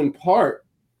want to impart,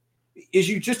 is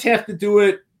you just have to do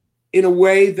it in a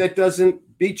way that doesn't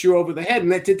beat you over the head.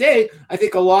 And that today, I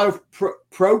think a lot of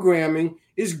programming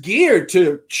is geared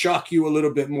to shock you a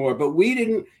little bit more. But we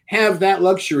didn't have that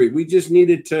luxury. We just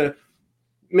needed to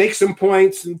make some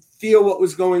points and feel what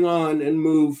was going on and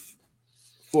move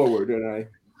forward. And I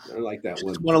like that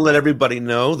one. I want to let everybody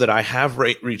know that I have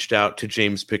reached out to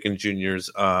James Pickens Jr.'s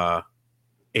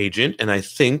agent, and I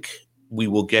think we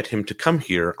will get him to come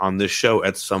here on this show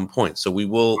at some point. So we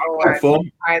will. I'd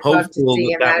love to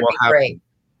see him. That'd be great.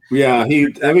 Yeah,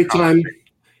 every time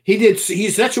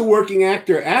he's such a working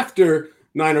actor. After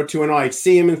 90210, I'd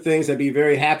see him in things. I'd be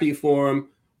very happy for him.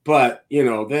 But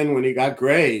then when he got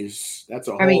Grays, that's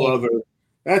a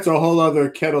whole other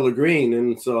kettle of green.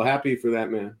 And so happy for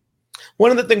that man.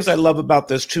 One of the things I love about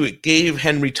this too, it gave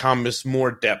Henry Thomas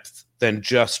more depth than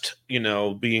just,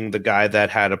 being the guy that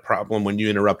had a problem when you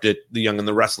interrupted The Young and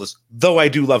the Restless. Though I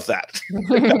do love that.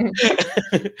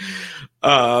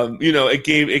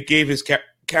 It gave his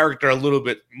character a little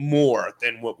bit more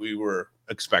than what we were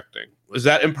expecting. Was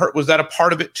that a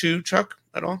part of it too, Chuck,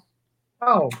 at all?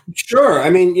 Oh, sure.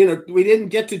 I mean, we didn't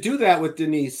get to do that with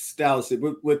Denise Dallas.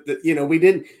 With the, we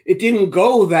didn't. It didn't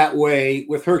go that way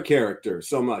with her character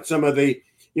so much. Some of the,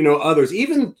 others,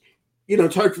 even,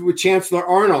 talked with Chancellor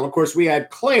Arnold. Of course, we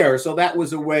had Claire, so that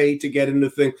was a way to get into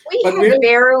things. We had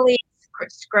barely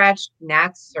scratched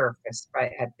Nat's surface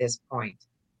at this point.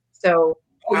 So,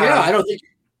 I don't think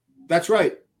that's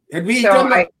right. Had we done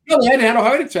that? No, we hadn't had a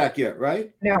heart attack yet,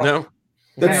 right? No.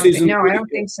 That's I don't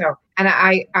think so.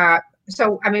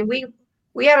 And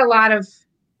we had a lot of,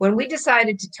 when we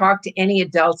decided to talk to any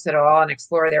adults at all and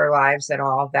explore their lives at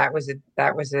all, that was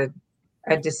a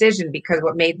decision, because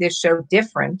what made this show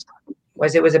different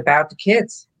was it was about the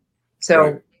kids.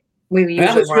 So we usually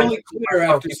that was really clear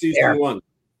after season 1.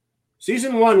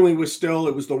 Season 1, it was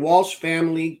the Walsh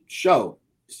family show.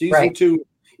 Season 2,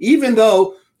 even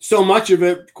though so much of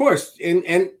it, of course,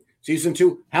 and season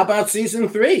 2, how about season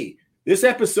 3? This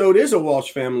episode is a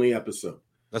Walsh family episode.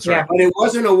 That's right. But it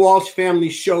wasn't a Walsh family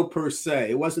show per se.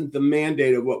 It wasn't the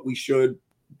mandate of what we should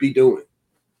be doing.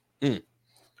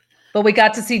 But we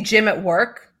got to see Jim at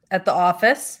work at the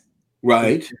office.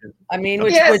 Right. I mean,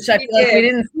 which I feel like we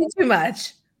didn't see too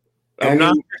much. I'm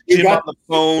not Jim on the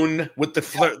phone with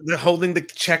the holding the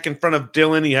check in front of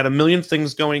Dylan. He had a million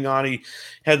things going on. He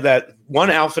had that one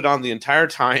outfit on the entire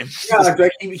time. Yeah,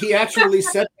 he actually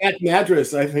set that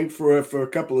mattress, I think, for a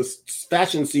couple of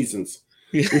fashion seasons.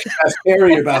 We should ask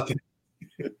Harry about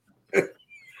that.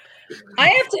 I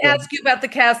have to ask you about the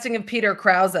casting of Peter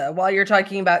Krause while you're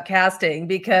talking about casting,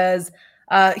 because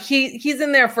he's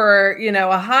in there for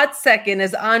a hot second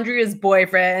as Andrea's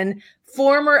boyfriend.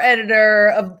 Former editor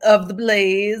of The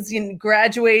Blaze,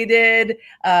 graduated.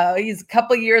 He's a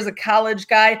couple years a college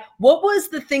guy. What was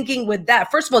the thinking with that?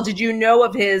 First of all, did you know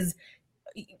of his,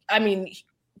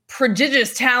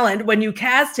 prodigious talent when you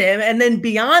cast him? And then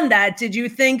beyond that, did you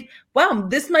think, wow,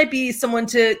 this might be someone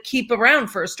to keep around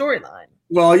for a storyline?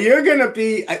 Well,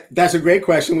 that's a great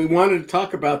question. We wanted to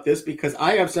talk about this because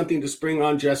I have something to spring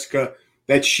on Jessica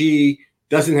that she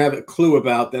doesn't have a clue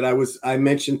about, that I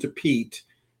mentioned to Pete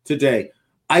today.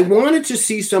 I wanted to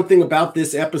see something about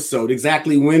this episode,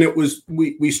 exactly when it was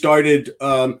we started,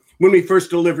 when we first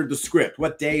delivered the script,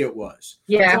 what day it was.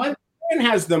 Yeah. So it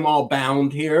has them all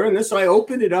bound here, and so I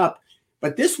opened it up,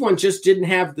 but this one just didn't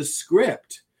have the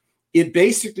script. It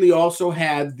basically also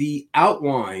had the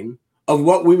outline of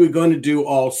what we were going to do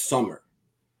all summer.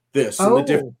 And the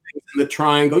different things in the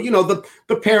triangle,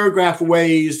 the paragraph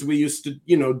ways we used to,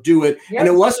 do it. Yes. And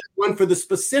it wasn't one for the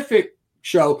specific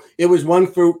show. It was one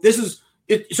for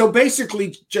so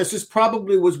basically, just this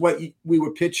probably was what we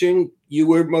were pitching. You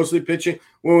were mostly pitching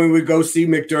when we would go see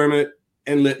McDermott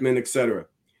and Littman, etc.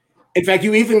 In fact,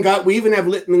 we even have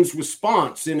Littman's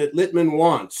response in it. Littman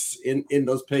wants in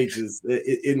those pages,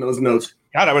 in those notes.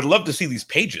 God, I would love to see these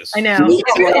pages. I know. This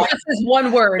is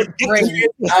one word.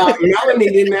 Melanie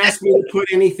didn't ask me to put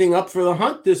anything up for the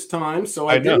hunt this time, so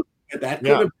I didn't. That could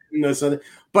have been something.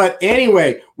 But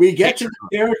anyway, we get to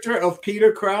the character of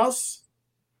Peter Krause,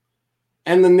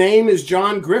 and the name is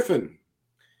John Griffin,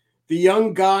 the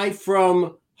young guy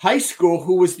from high school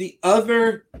who was the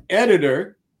other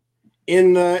editor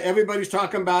in everybody's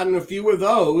talking about in a few of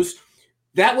those.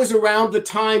 That was around the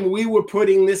time we were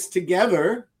putting this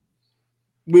together.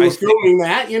 We were filming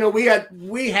that.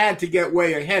 We had to get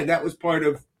way ahead. That was part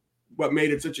of what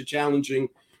made it such a challenging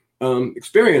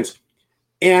experience.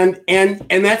 And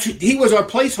he was our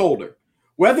placeholder.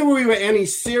 Whether we were any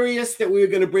serious that we were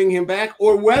going to bring him back,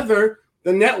 or whether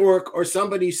the network or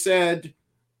somebody said,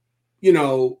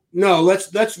 no,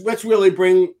 let's really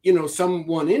bring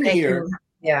someone in here.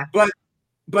 Yeah.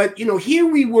 But here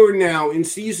we were now in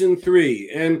season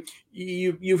 3, and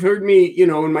you've heard me,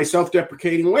 in my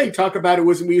self-deprecating way, talk about it.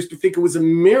 We used to think it was a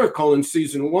miracle in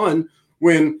season 1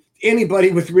 when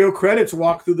anybody with real credits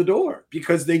walked through the door,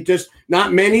 because they just,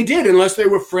 not many did, unless they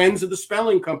were friends of the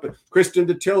spelling company. Kristen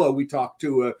Dattilo, we talked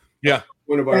to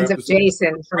one of our friends episodes. of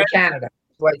Jason from Canada.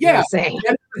 What you were saying.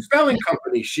 The spelling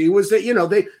company. She was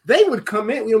that, they would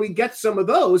come in, we get some of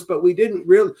those, but we didn't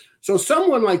really. So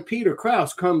someone like Peter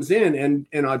Krause comes in and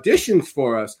auditions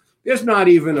for us. There's not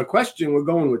even a question. We're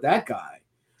going with that guy.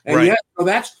 And so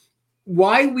that's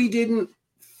why we didn't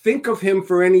think of him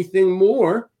for anything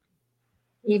more.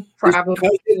 He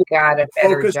probably got a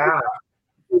better job.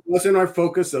 It wasn't our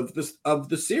focus of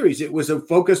the series. It was a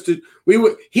focus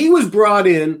he was brought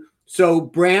in so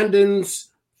Brandon's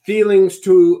feelings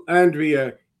to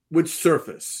Andrea would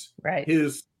surface. Right.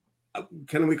 His,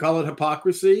 can we call it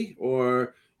hypocrisy,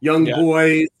 or young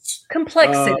boys?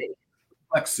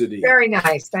 Complexity. Very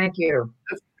nice. Thank you.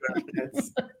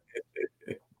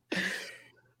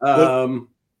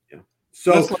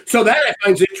 So that I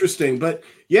find interesting. But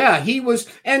yeah, he was,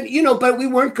 and but we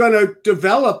weren't going to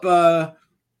develop.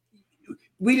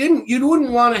 You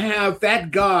wouldn't want to have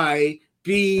that guy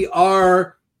be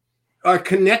our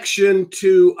connection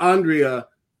to Andrea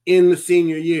in the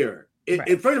senior year.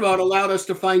 It first of all, it allowed us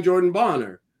to find Jordan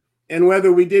Bonner, and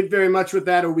whether we did very much with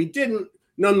that or we didn't,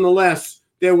 nonetheless,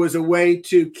 there was a way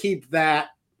to keep that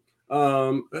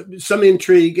some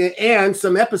intrigue and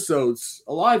some episodes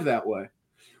alive that way.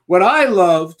 What I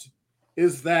loved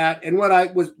is that, and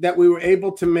that we were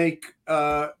able to make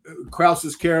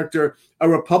Krause's character a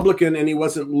Republican, and he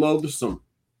wasn't loathsome.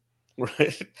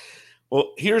 Right.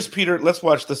 Well, here's Peter. Let's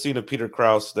watch the scene of Peter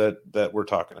Krause that we're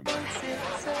talking about.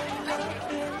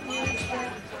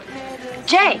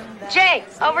 Jay,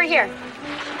 over here.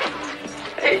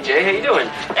 Hey, Jay, how you doing?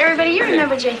 Everybody, you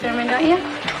remember Jay Thurman, don't you?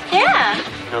 Yeah.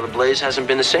 You know, the Blaze hasn't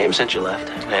been the same since you left.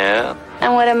 Yeah.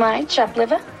 And what am I, chopped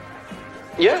liver?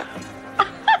 Yeah.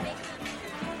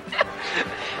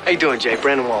 How you doing, Jay?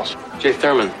 Brandon Walsh. Jay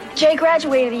Thurman. Jay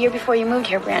graduated the year before you moved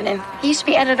here, Brandon. He used to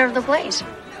be editor of The Blaze.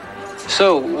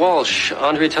 So, Walsh,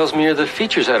 Andrea tells me you're the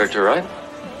features editor, right?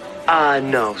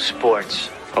 No, sports.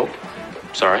 Oh,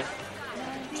 sorry.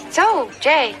 So,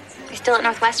 Jay, you still at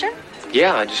Northwestern?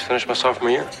 Yeah, I just finished my sophomore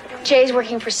year. Jay's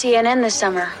working for CNN this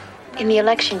summer in the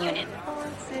election unit.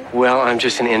 Well, I'm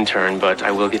just an intern, but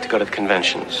I will get to go to the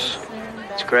conventions.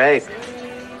 It's great.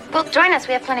 Well, join us.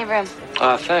 We have plenty of room.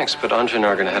 Thanks, but Andrea and I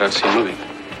are going to head out to see a movie.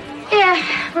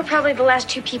 Yeah, we're probably the last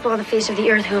two people on the face of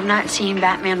the earth who have not seen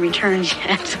Batman Returns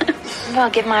yet. Well,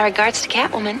 give my regards to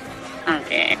Catwoman.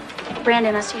 Okay.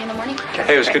 Brandon, I'll see you in the morning.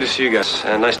 Hey, it was good to see you guys.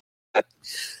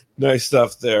 Nice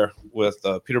stuff there with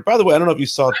Peter. By the way, I don't know if you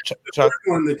saw Chuck.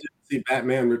 One that didn't see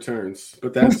Batman Returns,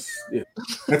 but that's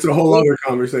a whole other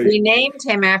conversation. We named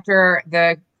him after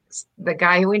the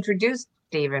guy who introduced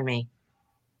Steve and me.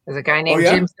 There's a guy named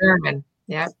Jim Thurman.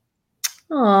 Yeah.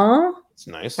 Aww. That's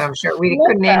nice. So I'm sure we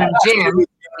couldn't name him Jim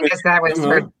because that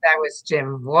was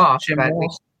Jim Walsh,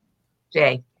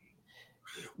 Jay.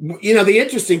 The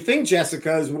interesting thing,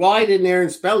 Jessica, is why didn't Aaron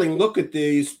Spelling look at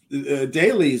these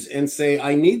dailies and say,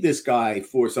 I need this guy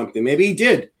for something? Maybe he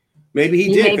did.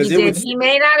 He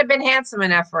may not have been handsome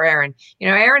enough for Aaron.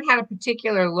 Aaron had a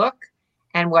particular look,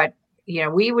 and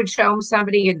we would show him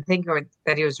somebody and think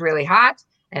that he was really hot,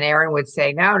 and Aaron would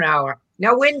say, no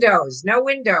windows.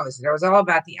 It was all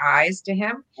about the eyes to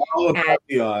him. All about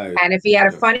the eyes. And if he had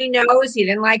a funny nose, he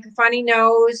didn't like a funny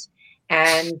nose,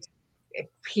 and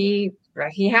he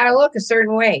had to look a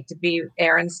certain way to be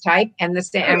Aaron's type, and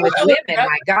with women,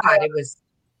 my God, it was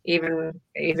even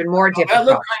more difficult. That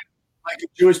looked like a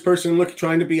Jewish person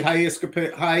trying to be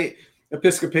high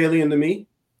Episcopalian to me.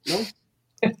 No.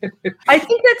 I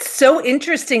think that's so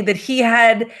interesting that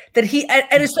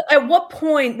at what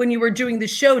point when you were doing the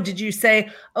show did you say,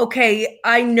 okay,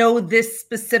 I know this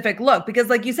specific look? Because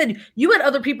like you said, you had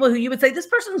other people who you would say, this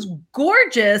person's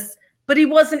gorgeous, but he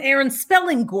wasn't Aaron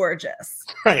Spelling gorgeous.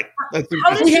 Right. How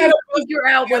did you figure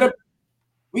out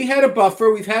we had a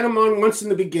buffer. We've had him on once in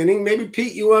the beginning. Maybe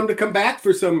Pete, you want him to come back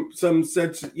for some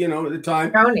sets, at the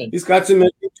time. Tony. He's got some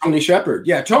Tony Shepard.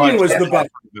 Yeah, Tony was the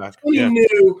buffer. Tony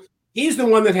knew he's the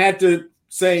one that had to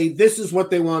say, this is what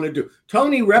they want to do.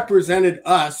 Tony represented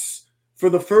us for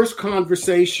the first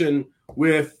conversation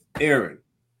with Aaron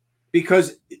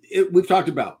because we've talked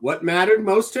about what mattered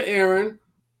most to Aaron,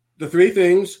 the three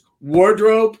things: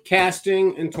 wardrobe,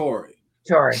 casting, and Tori.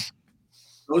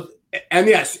 And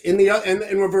yes, in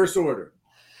reverse order.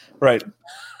 Right.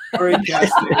 Tori,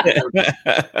 casting,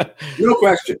 no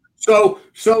question. So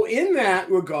in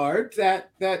that regard,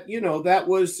 that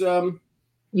was.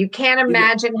 You can't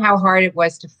imagine how hard it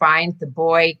was to find the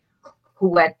boy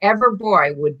whatever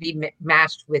boy would be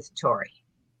matched with Tori.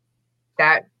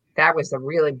 That was a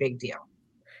really big deal.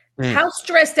 How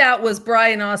stressed out was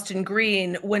Brian Austin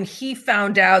Green when he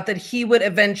found out that he would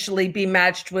eventually be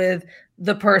matched with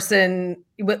the person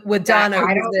with Donna?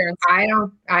 I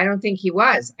don't think he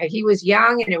was. He was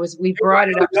young, and we brought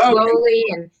it up slowly,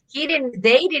 and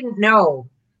they didn't know.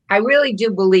 I really do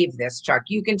believe this, Chuck.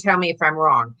 You can tell me if I'm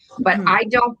wrong, but I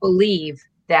don't believe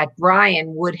that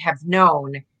Brian would have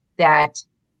known that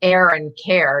Aaron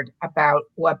cared about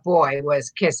what boy was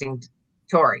kissing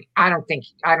Tori. I don't think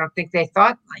they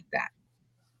thought like that.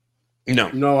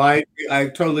 No, I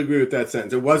totally agree with that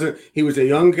sentence. It wasn't. He was a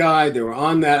young guy. They were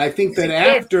on that. I think that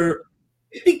after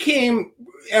it became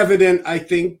evident, I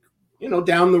think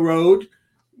down the road.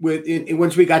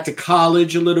 Once we got to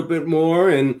college a little bit more,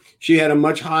 and she had a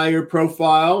much higher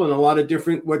profile and a lot of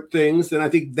different things, and I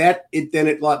think that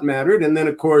it lot mattered. And then,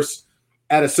 of course,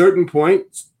 at a certain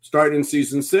wasn't in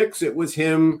season 6, it was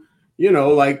him.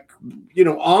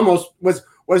 Almost was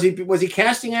Was he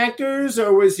casting actors,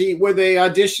 or were they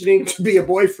auditioning to be a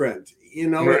boyfriend? You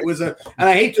know, Right. It was and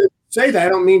I hate to say that, I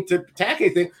don't mean to attack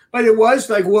anything, but it was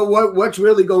like, what's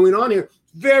really going on here?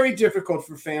 Very difficult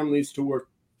for families to work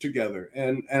together,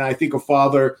 and I think a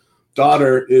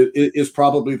father-daughter is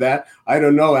probably that. I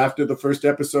don't know. After the first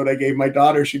episode I gave my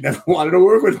daughter, she never wanted to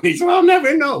work with me, so I'll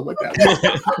never know what that was.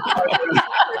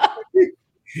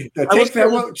 Strip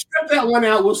that one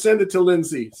out. We'll send it to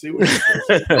Lindsay. See what she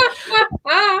says.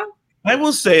 I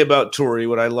will say about Tori,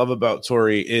 what I love about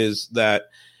Tori is that,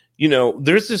 you know,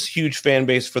 there's this huge fan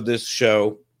base for this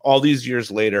show all these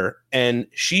years later, and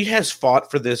she has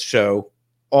fought for this show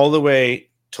all the way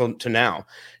to now.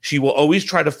 She will always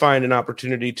try to find an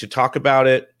opportunity to talk about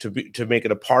it, to make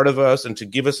it a part of us, and to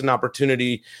give us an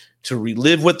opportunity to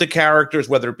relive with the characters,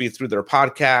 whether it be through their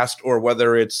podcast or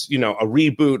whether it's, you know, a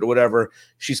reboot or whatever.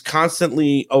 She's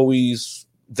constantly always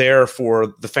there for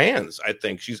the fans. I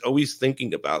think she's always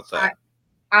thinking about that.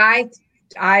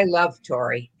 I love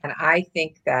Tori, and I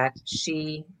think that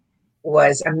she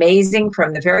was amazing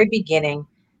from the very beginning.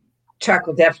 Chuck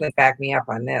will definitely back me up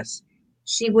on this.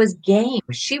 She was game.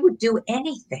 She would do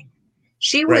anything.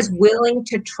 She was willing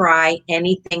to try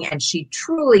anything, and she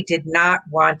truly did not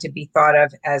want to be thought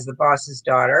of as the boss's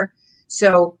daughter.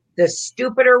 So the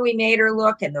stupider we made her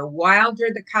look, and the wilder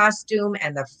the costume,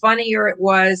 and the funnier it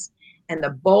was, and the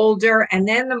bolder, and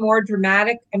then the more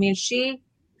dramatic. I mean, she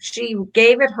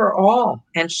gave it her all,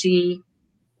 and she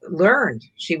learned.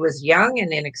 She was young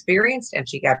and inexperienced, and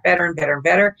she got better and better and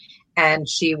better. And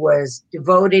she was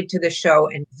devoted to the show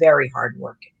and very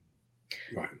hardworking.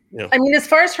 Right. Yeah. I mean, as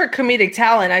far as her comedic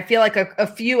talent, I feel like a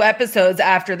few episodes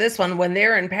after this one, when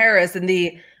they're in Paris and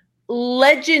the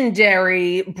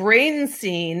legendary brain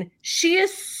scene, she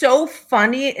is so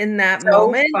funny in that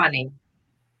moment. Funny.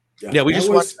 Yeah, we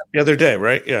just watched that the other day,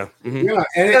 right? Yeah. Mm-hmm.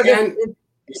 Yeah.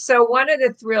 So one of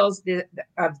the thrills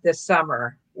of the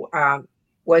summer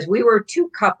was we were two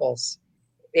couples.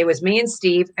 It was me and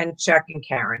Steve and Chuck and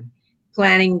Karen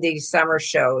planning these summer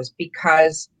shows,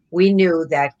 because we knew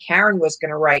that Karen was going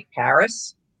to write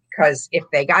Paris, because if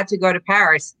they got to go to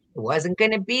Paris, it wasn't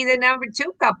going to be the number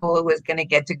 2 couple who was going to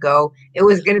get to go. It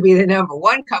was going to be the number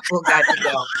 1 couple who got to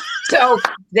go. So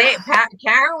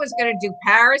Karen was going to do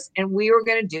Paris, and we were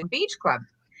going to do Beach Club.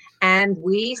 And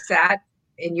we sat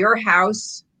in your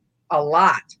house a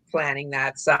lot planning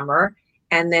that summer,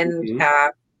 and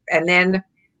then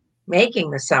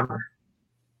making the summer.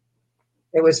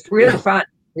 It was really fun.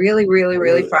 Really, really,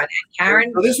 really fun. And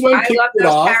Karen, this one I love kicked it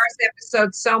those off. Paris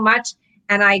episodes so much.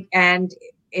 And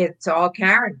it's all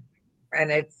Karen. And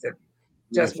it's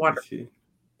just wonderful.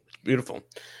 Beautiful.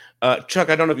 Chuck,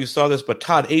 I don't know if you saw this, but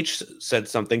Todd H said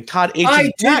something. Todd H.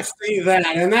 I did see that,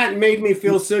 and that made me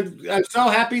feel so. I'm so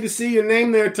happy to see your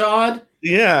name there, Todd.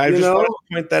 Yeah, I just wanted to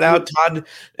point that out. Todd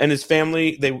and his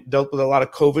family, they dealt with a lot of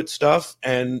COVID stuff,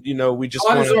 and you know, we just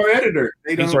Todd is our editor.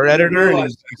 He's our editor, and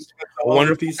he's a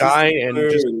wonderful guy, and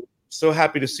just so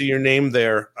happy to see your name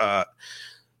there.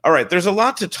 All right, there's a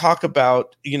lot to talk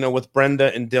about, you know, with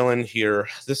Brenda and Dylan here.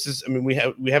 This is, I mean, we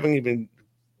haven't even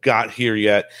got here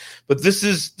yet, but this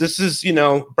is you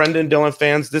know, Brenda and Dylan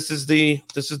fans, this is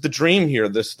the dream here.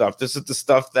 This is the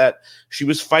stuff that she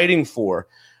was fighting for.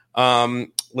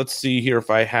 Let's see here if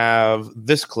I have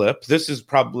this clip. This is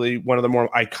probably one of the more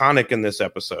iconic in this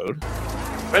episode.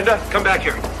 Brenda, come back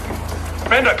here.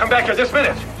 Brenda, come back here this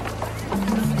minute.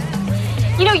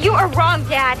 You know, you are wrong,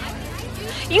 Dad.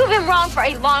 You've been wrong for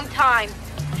a long time.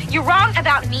 You're wrong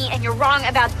about me, and you're wrong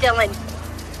about Dylan.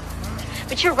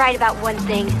 But you're right about one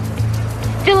thing.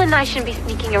 Dylan and I shouldn't be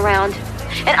sneaking around,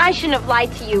 and I shouldn't have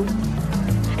lied to you.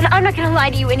 And I'm not going to lie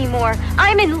to you anymore.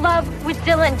 I'm in love with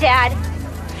Dylan, Dad.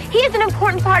 He is an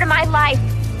important part of my life.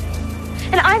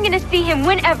 And I'm going to see him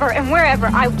whenever and wherever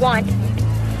I want.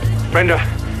 Brenda,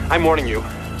 I'm warning you.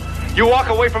 You walk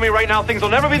away from me right now, things will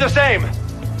never be the same.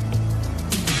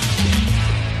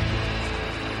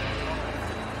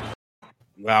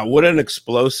 Wow, what an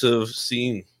explosive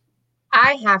scene.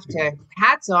 I have to,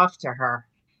 hats off to her,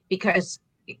 because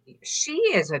she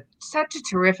is such a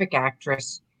terrific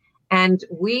actress. And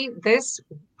this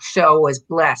show was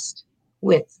blessed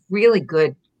with really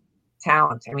good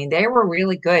talent. I mean, they were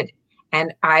really good.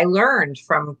 And I learned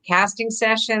from casting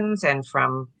sessions and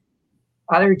from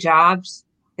other jobs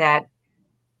that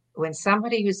when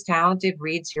somebody who's talented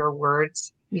reads your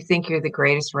words, you think you're the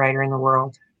greatest writer in the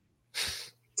world.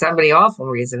 Somebody awful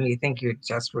reads them, you think you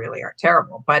just really are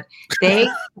terrible. But they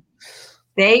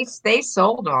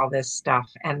sold all this stuff,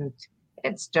 and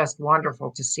it's just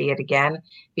wonderful to see it again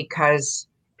because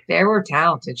they were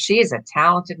talented. She is a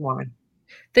talented woman.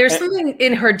 There's something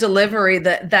in her delivery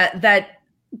that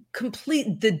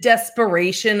the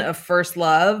desperation of first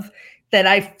love that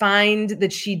I find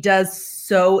that she does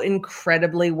so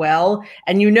incredibly well.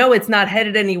 And it's not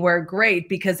headed anywhere great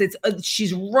because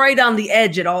she's right on the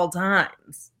edge at all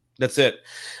times. That's it.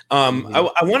 I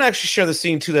want to actually share the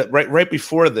scene too, that right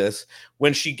before this,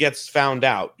 when she gets found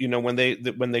out, when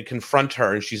they confront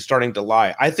her and she's starting to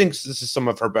lie. I think this is some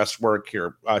of her best work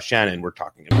here. Shannon, we're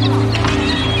talking about.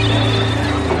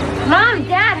 Mom,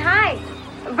 Dad, hi.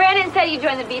 Brandon said you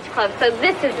joined the beach club, so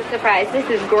this is a surprise. This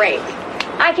is great.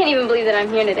 I can't even believe that I'm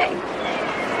here today.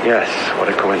 Yes, what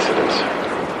a coincidence.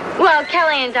 Well,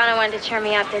 Kelly and Donna wanted to cheer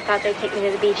me up. They thought they'd take me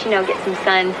to the beach, get some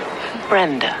sun.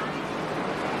 Brenda,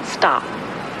 stop.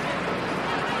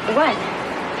 What?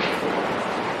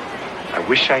 I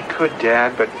wish I could,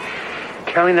 Dad, but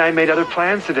Kelly and I made other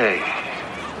plans today.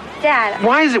 Dad.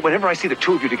 Why is it whenever I see the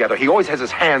two of you together, he always has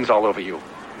his hands all over you?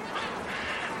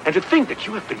 And to think that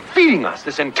you have been feeding us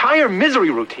this entire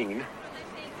misery routine.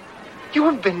 You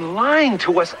have been lying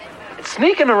to us,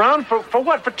 sneaking around for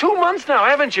what? For 2 months now,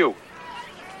 haven't you?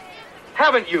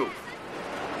 Haven't you?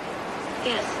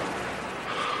 Yes.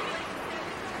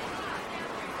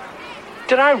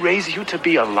 Did I raise you to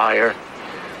be a liar?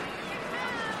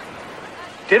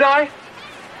 Did I?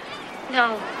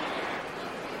 No.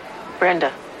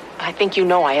 Brenda, I think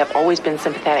I have always been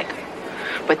sympathetic.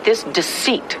 But this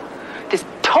deceit, this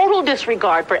total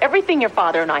disregard for everything your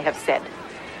father and I have said.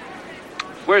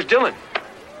 Where's Dylan?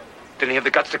 Didn't he have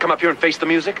the guts to come up here and face the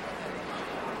music?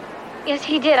 Yes,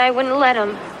 he did. I wouldn't let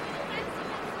him.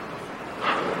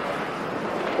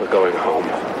 We're going home.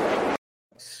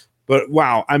 But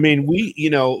wow, I mean, we,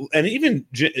 and even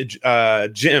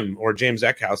Jim or James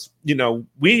Eckhouse,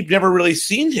 we've never really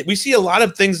seen him. We see a lot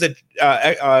of things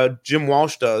that Jim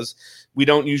Walsh does. We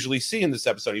don't usually see in this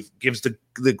episode. He gives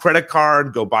the credit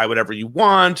card, go buy whatever you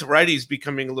want, right? He's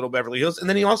becoming a little Beverly Hills. And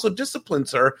then he also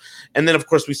disciplines her. And then, of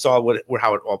course, we saw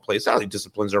how it all plays out. He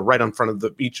disciplines her right in front of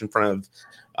the beach, in front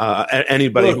of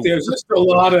anybody. Look, there's just a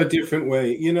lot of different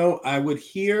ways. I would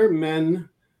hear men,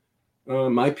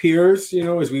 my peers,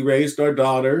 as we raised our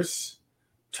daughters,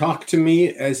 talk to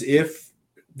me as if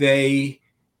their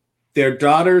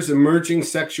daughter's emerging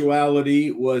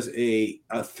sexuality was a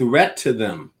threat to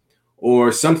them.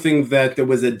 Or something that there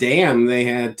was a dam they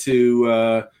had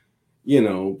to,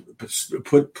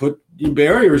 put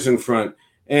barriers in front.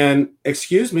 And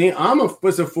excuse me,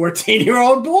 was a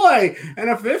 14-year-old boy and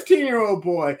a 15-year-old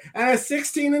boy and a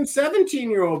 16 and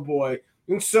 17-year-old boy.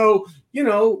 And so,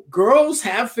 girls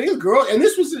have feelings. And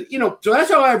this was, so that's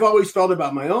how I've always felt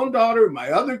about my own daughter, my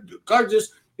other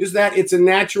gorgeous, is that it's a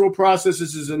natural process.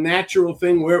 This is a natural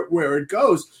thing where it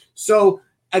goes. So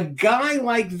a guy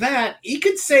like that, he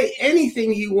could say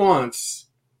anything he wants.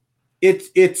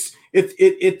 It's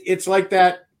like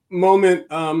that moment.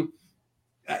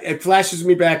 It flashes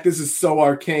me back. This is so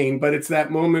arcane, but it's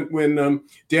that moment when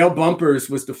Dale Bumpers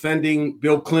was defending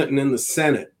Bill Clinton in the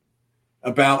Senate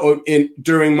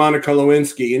during Monica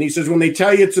Lewinsky, and he says, when they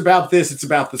tell you it's about this, it's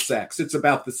about the sex. It's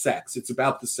about the sex. It's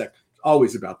about the sex.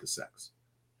 Always about the sex.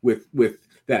 With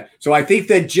that, so I think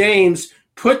that James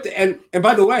and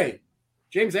by the way,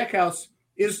 James Eckhouse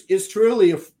is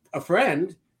truly a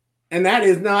friend, and that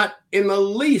is not in the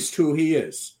least who he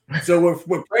is. So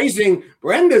we're praising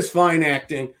Brenda's fine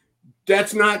acting.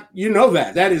 That's not,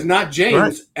 that is not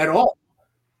James at all.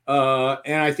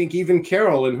 And I think even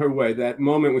Carol, in her way, that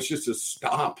moment was just a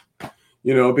stop,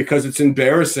 because it's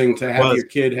embarrassing to have your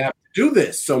kid have to do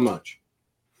this so much.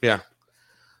 Yeah.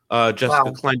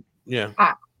 Jessica Klein. Yeah.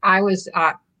 I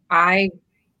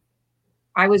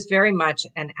was very much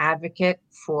an advocate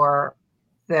for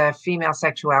the female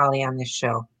sexuality on this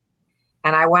show.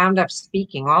 And I wound up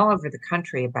speaking all over the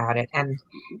country about it and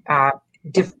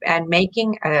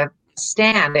making a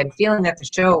stand and feeling that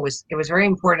it was very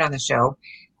important on the show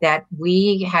that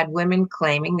we had women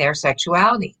claiming their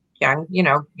sexuality, young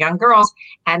girls.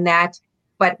 And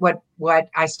but what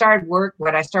I started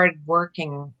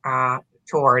working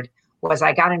toward was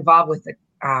I got involved with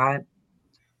an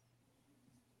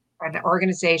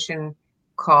organization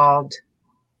called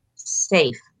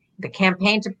SAFE, the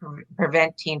Campaign to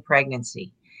Prevent Teen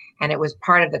Pregnancy. And it was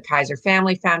part of the Kaiser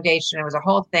Family Foundation. It was a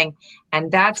whole thing.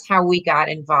 And that's how we got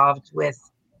involved with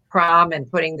prom and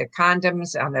putting the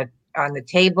condoms on the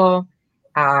table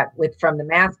from the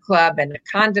math club. And the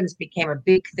condoms became a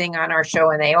big thing on our show.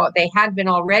 And they had been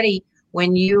already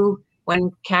when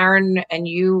Karen and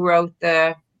you wrote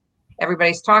the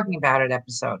Everybody's Talking About It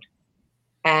episode.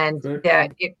 And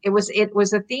it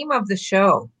was a theme of the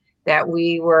show that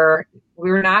we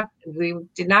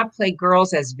did not play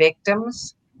girls as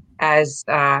victims, as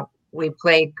we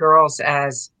played girls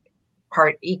as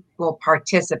equal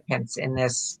participants in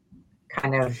this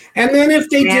kind of. And then if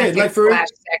they did, like for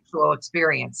sexual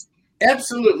experience.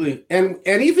 Absolutely. And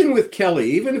even with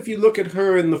Kelly, even if you look at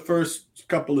her in the first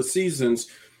couple of seasons,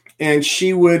 and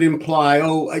she would imply,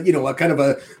 a kind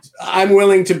of I'm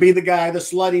willing to be the guy, the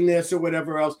sluttiness or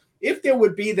whatever else. If there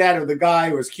would be that, or the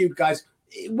guy or his cute guys,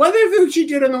 whatever she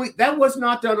did on the week, that was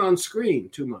not done on screen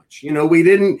too much. We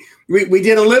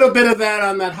did a little bit of that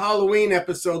on that Halloween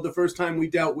episode the first time we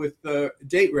dealt with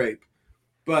date rape.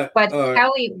 But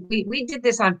Kelly, we did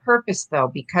this on purpose though,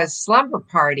 because Slumber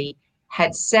Party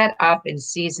had set up in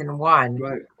season 1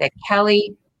 that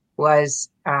Kelly was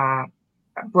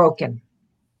broken.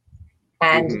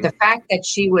 And the fact that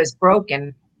she was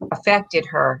broken affected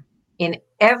her in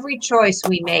every choice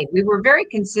we made. We were very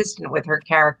consistent with her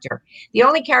character. The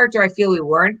only character I feel we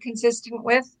weren't consistent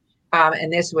with,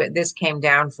 and this came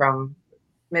down from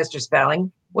Mr.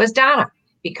 Spelling, was Donna,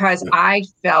 because I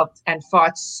felt and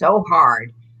fought so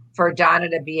hard for Donna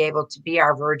to be able to be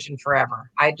our virgin forever.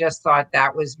 I just thought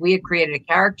we had created a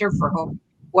character for whom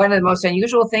one of the most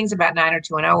unusual things about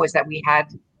 90210 was that we had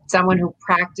someone who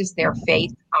practiced their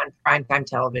faith on primetime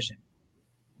television.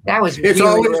 That was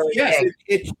really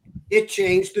big. It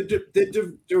changed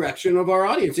the direction of our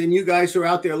audience. And you guys who are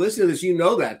out there listening to this,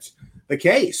 that's the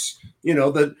case.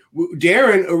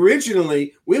 Darren,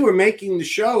 originally, we were making the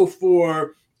show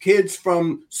for kids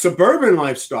from suburban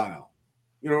lifestyle.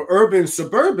 Urban,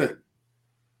 suburban.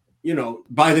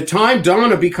 By the time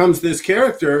Donna becomes this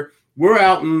character, we're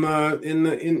out in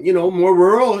more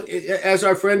rural, as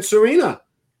our friend Serena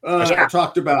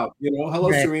talked about.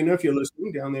 Hello, Serena, if you're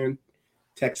listening down there in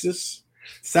Texas,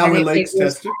 Sour Lakes,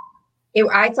 Tester.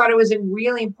 I thought it was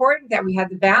really important that we had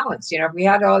the balance. If we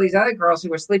had all these other girls who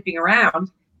were sleeping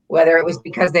around, whether it was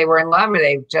because they were in love or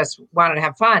they just wanted to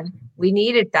have fun, we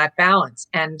needed that balance.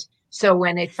 And so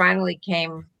when it finally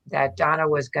came that Donna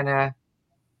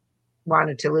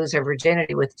wanted to lose her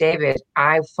virginity with David,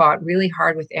 I fought really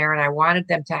hard with Aaron. I wanted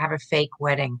them to have a fake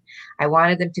wedding. I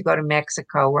wanted them to go to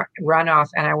Mexico, run off,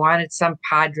 and I wanted some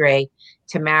padre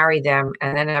to marry them.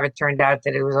 And then it turned out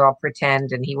that it was all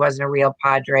pretend and he wasn't a real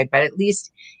padre. But at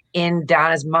least in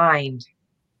Donna's mind,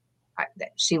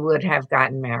 she would have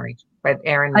gotten married. But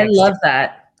Aaron, I love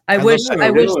that. I wish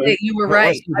that you were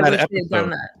right. I wish they had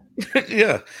done that.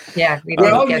 Yeah.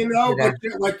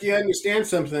 But you understand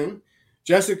something.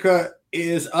 Jessica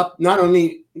is up, not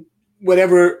only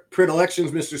whatever predilections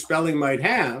Mr. Spelling might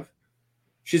have,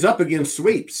 she's up against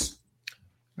sweeps.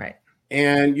 Right.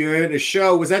 And you're in a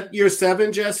show. Was that year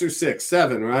 7, Jess, or 6?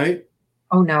 7, right?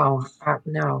 Oh, no.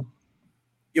 No.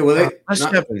 Yeah, well,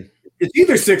 7. It's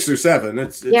either 6 or 7.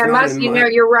 It's it must.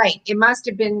 You're right. It must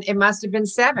have been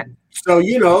 7. So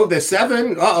the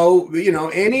 7.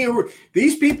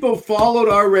 These people followed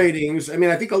our ratings. I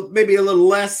mean, I think maybe a little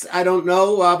less. I don't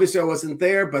know. Obviously, I wasn't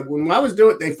there, but when I was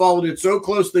doing it, they followed it so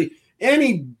closely.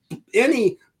 Any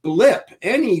blip,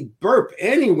 any burp,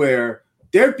 anywhere,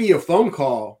 there'd be a phone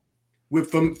call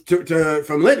from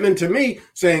Littman to me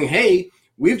saying, "Hey,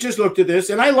 we've just looked at this,"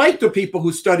 and I like the people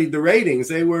who studied the ratings.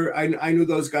 They were, I knew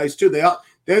those guys too.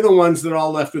 They're the ones that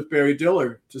all left with Barry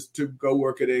Diller just to go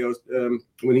work at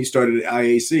when he started at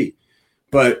IAC.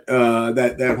 But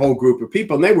that whole group of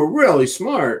people, and they were really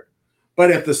smart.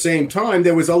 But at the same time,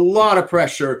 there was a lot of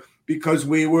pressure because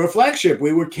we were a flagship.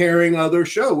 We were carrying other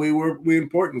show. We were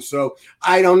important. So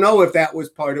I don't know if that was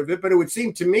part of it, but it would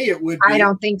seem to me it would be. I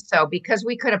don't think so, because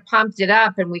we could have pumped it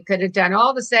up and we could have done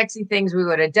all the sexy things we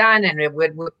would have done, and it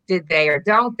would, did they or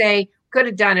don't they, could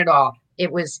have done it all.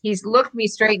 He's looked me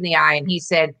straight in the eye and he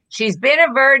said, "She's been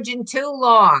a virgin too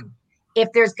long.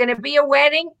 If there's going to be a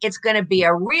wedding, it's going to be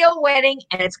a real wedding,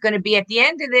 and it's going to be at the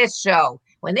end of this show.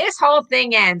 When this whole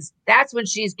thing ends, that's when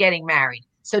she's getting married.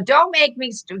 So don't make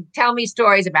me tell me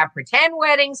stories about pretend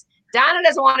weddings. Donna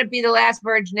doesn't want to be the last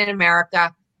virgin in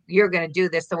America. You're going to do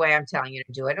this the way I'm telling you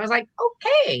to do it." And I was like,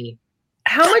 okay.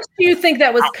 How much do you think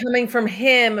that was coming from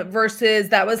him versus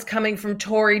that was coming from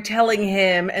Tori telling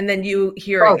him and then you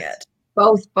hearing it?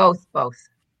 Both.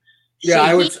 Yeah,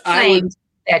 I would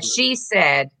that she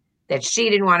said that she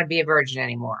didn't want to be a virgin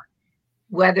anymore.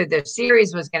 Whether the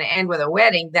series was going to end with a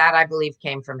wedding, that I believe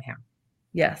came from him.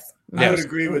 Yes. I would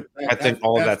agree with that. I think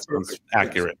all of that sounds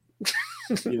accurate.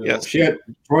 Yes.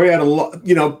 Tori had a lot,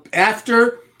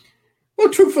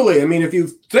 truthfully, I mean, if you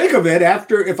think of it,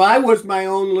 if I was my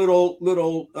own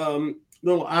little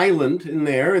island in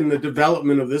there in the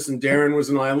development of this, and Darren was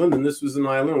an island and this was an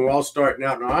island, and we're all starting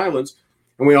out in our islands,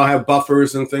 and we all have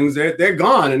buffers and things, they're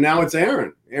gone. And now it's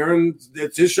Aaron.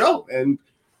 It's his show. And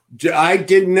I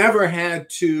never had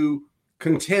to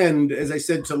contend, as I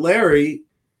said to Larry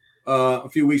a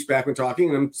few weeks back when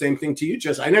talking, and same thing to you,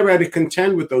 Jess. I never had to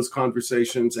contend with those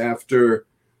conversations after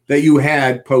that you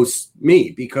had post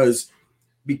me, because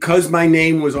my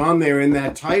name was on there in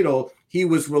that title. He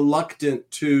was reluctant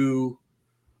to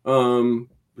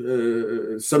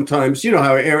sometimes, you know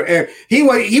how he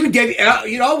would get,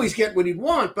 he'd always get what he'd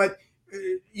want, but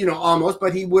almost,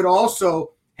 but he would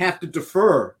also have to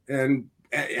defer. And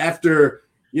after,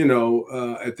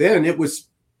 then it was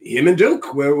him and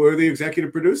Duke were the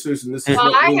executive producers, and this is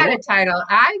well, I had a title.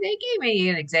 They gave me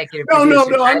an executive. No, I'm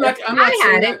not. I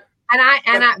had it,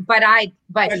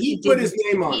 but he put his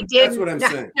name on. That's what I'm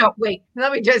saying. No, wait.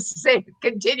 Let me just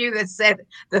continue the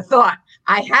thought.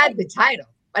 I had the title,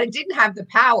 but it didn't have the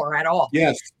power at all.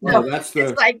 Yes, no, that's the.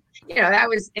 It's like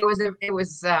it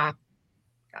was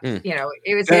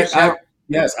their show.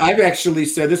 Yes, I've actually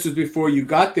said this was before you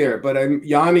got there, but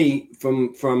Yanni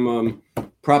from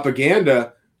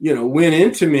Propaganda, went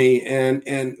into me and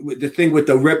the thing with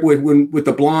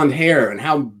the blonde hair and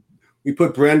how we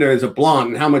put Brenda as a blonde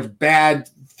and how much bad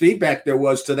feedback there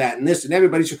was to that and this and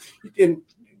everybody's. And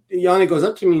Yanni goes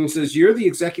up to me and says, "You're the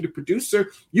executive producer.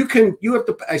 You have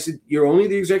to." I said, "You're only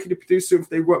the executive producer if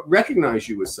they recognize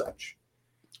you as such.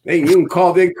 They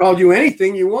called you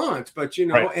anything you want, but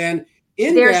right. And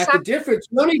in the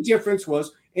only difference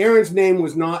was Aaron's name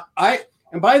was not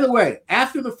And by the way,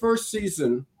 after the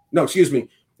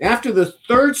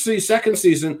second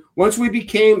season, once we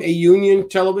became a union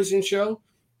television show,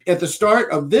 at the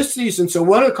start of this season, so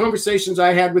one of the conversations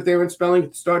I had with Aaron Spelling at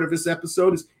the start of this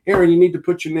episode is, Aaron, you need to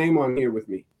put your name on here with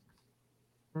me.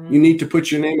 You need to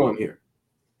put your name on here.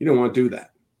 You don't want to do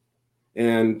that.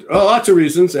 And lots of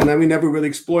reasons, and we never really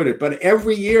explored it. But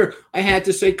every year I had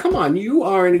to say, come on, you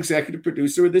are an executive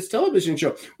producer of this television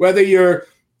show. Whether you're,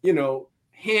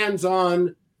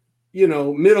 hands-on,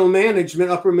 middle management,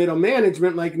 upper middle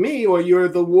management like me, or you're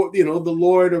the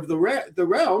lord of the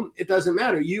realm, it doesn't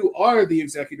matter. You are the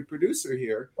executive producer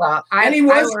here. Well, he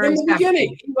was from the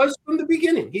beginning. He was from the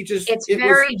beginning. It's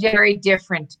very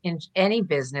different in any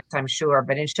business, I'm sure,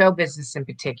 but in show business in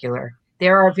particular,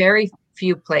 there are very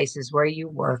few places where you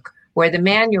work where the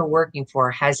man you're working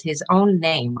for has his own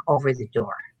name over the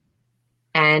door.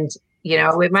 And,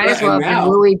 it might as well have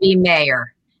been Louis B.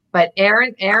 Mayer. But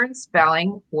Aaron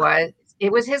Spelling was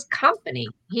his company.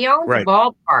 He owned the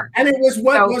ballpark. And it was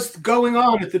what was going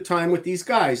on at the time with these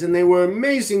guys. And they were an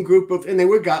amazing group and they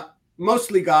were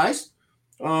mostly guys.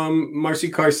 Marcy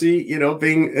Carsey,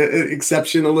 being an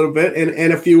exception a little bit.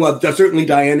 And a few others. Certainly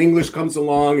Diane English comes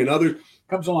along and others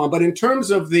comes along. But in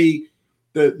terms of the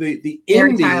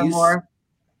indies,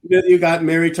 you got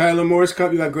Mary Tyler Moore's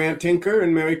company. You got Grant Tinker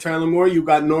and Mary Tyler Moore. You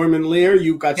got Norman Lear.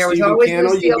 You got Stephen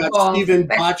Cannell. You got Stephen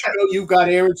Bochco. You got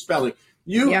Aaron Spelling.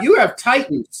 You have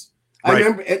titans. Right. I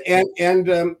remember, and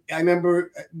I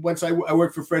remember once I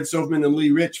worked for Fred Silverman and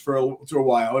Lee Rich for a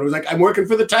while, and it was like, I'm working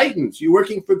for the titans. You're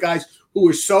working for guys who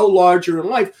are so larger in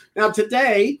life. Now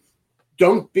today,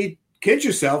 don't kid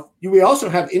yourself. We also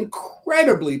have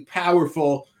incredibly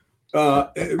powerful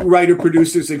writer,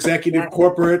 producers, executive,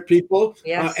 corporate people,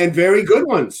 and very good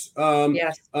ones.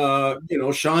 Shonda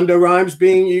Rhimes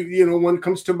being, one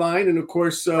comes to mind, and of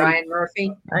course Ryan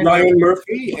Murphy,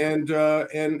 and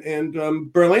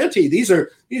Berlanti. These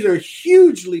are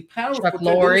hugely powerful. Chuck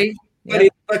Lorre,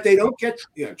 but they don't get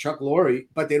Chuck Lorre,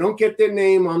 but they don't get their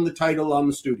name on the title on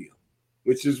the studio,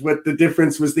 which is what the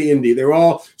difference was. The indie, they're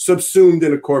all subsumed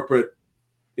in a corporate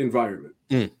environment,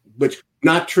 which.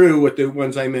 Not true with the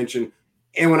ones I mentioned.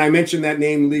 And when I mentioned that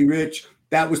name, Lee Rich,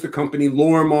 that was the company.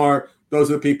 Lorimar, those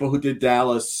are the people who did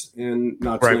Dallas and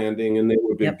Knots Landing, and they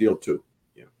were a big deal too.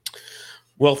 Yeah.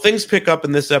 Well, things pick up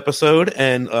in this episode,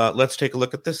 and let's take a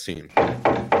look at this scene.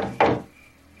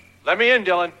 Let me in,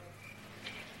 Dylan.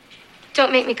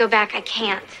 Don't make me go back. I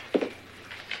can't.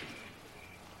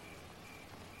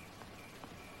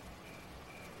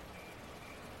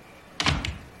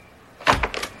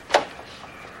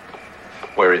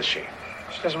 Where is she?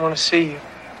 She doesn't want to see you.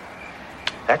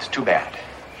 That's too bad.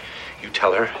 You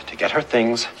tell her to get her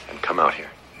things and come out here.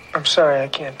 I'm sorry, I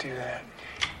can't do that.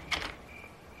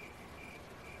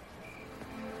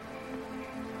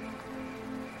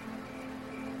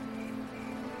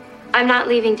 I'm not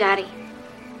leaving, Daddy.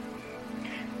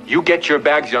 You get your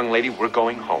bags, young lady. We're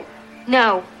going home.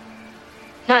 No.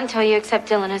 Not until you accept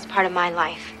Dylan as part of my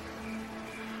life.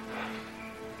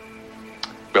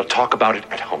 We'll talk about it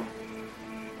at home.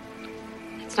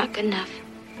 It's not good enough.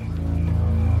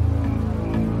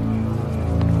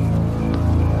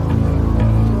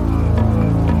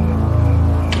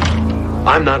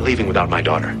 I'm not leaving without my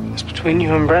daughter. It's between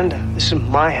you and Brenda. This is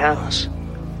my house.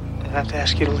 I have to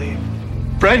ask you to leave.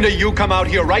 Brenda, you come out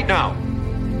here right now.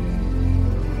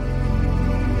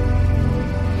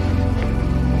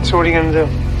 So what are you going to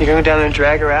do? You're gonna go down there and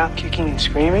drag her out, kicking and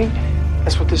screaming?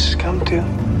 That's what this has come to.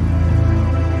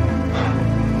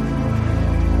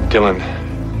 Dylan,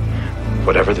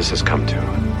 whatever this has come to,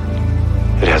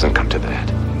 it hasn't come to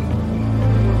that.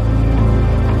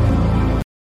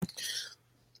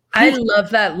 I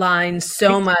love that line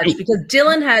so much because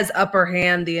Dylan has upper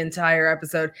hand the entire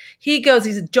episode. He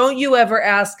said, don't you ever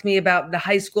ask me about the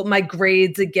high school, my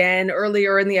grades again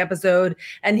earlier in the episode.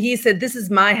 And he said, this is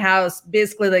my house,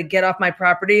 basically like get off my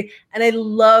property. And I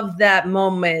love that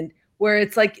moment where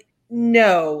it's like,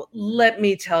 no, let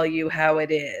me tell you how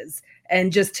it is.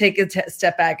 And just take a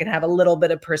step back and have a little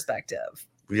bit of perspective.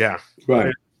 Yeah.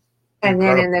 Right. And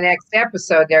then in the next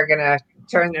episode, they're going to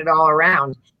turn it all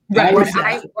around. Right. What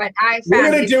I found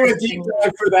We're going to do a deep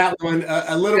dive for that one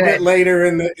a little bit later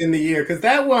in the year, because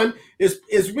that one is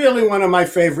really one of my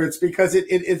favorites because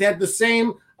it had the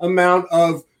same amount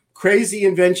of crazy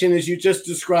invention as you just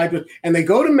described it. And they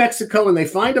go to Mexico and they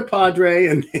find a padre,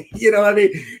 and and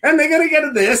they're going to get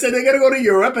to this, and they're going to go to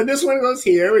Europe, and this one goes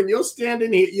here, and you'll stand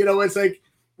in here. It's like,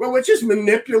 well, let's just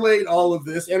manipulate all of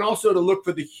this, and also to look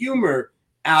for the humor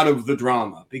out of the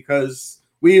drama, because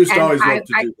we used to always love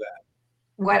to do that.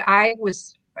 What I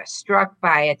was struck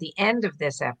by at the end of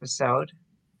this episode,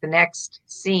 the next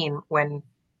scene when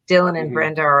Dylan and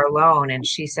Brenda are alone and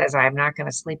she says, I'm not going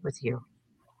to sleep with you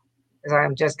because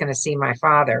I'm just going to see my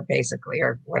father, basically,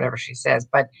 or whatever she says.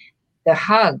 But the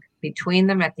hug between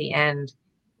them at the end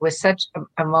was such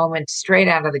a moment straight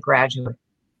out of The Graduate,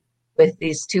 with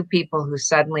these two people who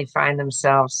suddenly find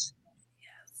themselves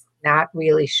not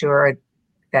really sure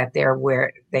that they're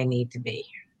where they need to be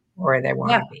or where they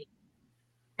want to be.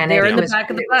 And they're in the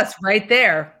back of the bus, right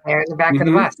there. They're in the back of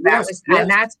the bus. And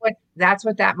that's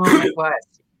what that moment was.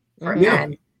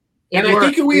 And it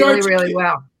worked really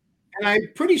well. And I'm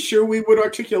pretty sure we would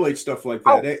articulate stuff like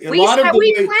that. We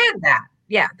planned that.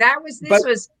 Yeah,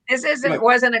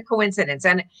 wasn't a coincidence.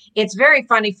 And it's very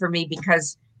funny for me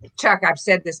because, Chuck, I've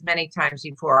said this many times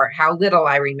before, how little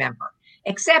I remember.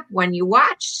 Except when you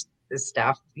watch this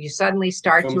stuff, you suddenly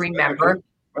start to remember.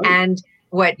 Right. And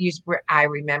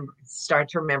start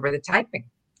to remember the typing.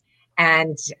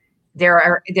 And there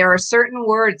are certain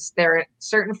words, there are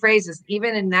certain phrases,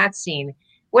 even in that scene.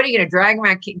 What are you going to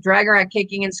drag her out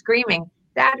kicking and screaming?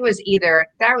 That was either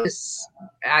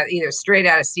straight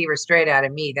out of Steve or straight out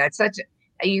of me. That's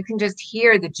you can just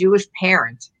hear the Jewish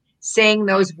parent saying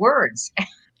those words.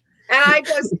 And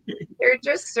there are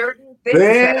just certain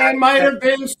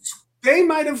things. They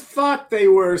might have thought they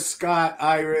were Scott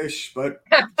Irish, but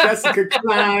Jessica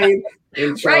Klein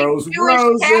and Charles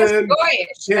Rosen,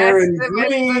 Karen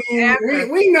Green,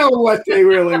 we know what they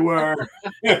really were.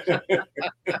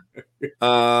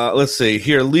 Let's see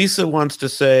here. Lisa wants to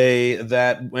say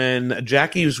that when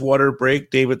Jackie's water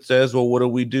break, David says, well, what do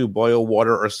we do? Boil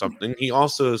water or something? He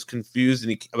also is confused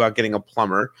about getting a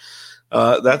plumber.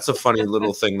 That's a funny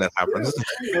little thing that happens.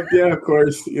 Yeah, of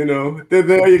course. They're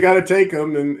there. You got to take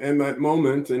them in that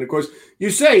moment. And of course, you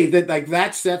say that like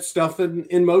that sets stuff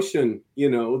in motion.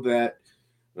 But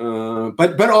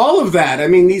all of that. I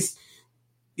mean, these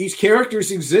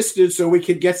characters existed so we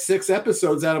could get 6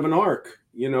 episodes out of an arc.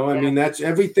 I mean, that's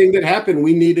everything that happened.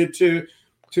 We needed to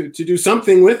do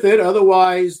something with it.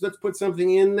 Otherwise, let's put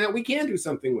something in that we can do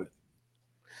something with.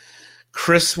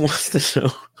 Chris wants to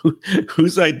know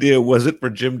whose idea was it for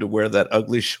Jim to wear that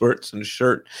ugly shorts and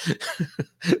shirt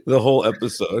the whole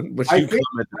episode? I think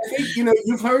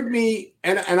you've heard me,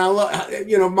 and I love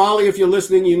Molly. If you're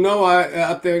listening,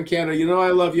 up there in Canada,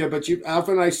 I love you. But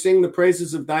often I sing the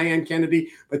praises of Diane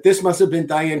Kennedy. But this must have been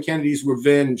Diane Kennedy's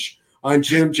revenge on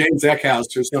James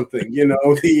Eckhouse or something.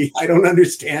 I don't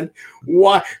understand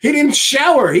why he didn't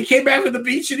shower. He came back from the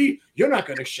beach and you're not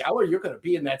going to shower. You're going to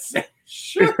be in that set.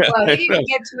 Sure. Well, he didn't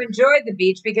get to enjoy the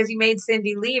beach because he made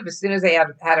Cindy leave as soon as they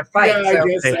had a fight. Yeah,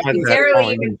 he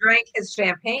barely even drank his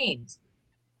champagne.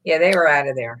 Yeah, they were out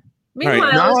of there.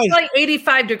 Meanwhile, it's like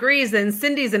 85 degrees and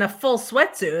Cindy's in a full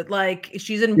sweatsuit. Like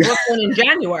she's in Brooklyn in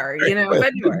January,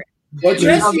 February. Well,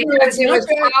 because it was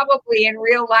probably in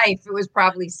real life, it was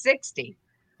probably 60.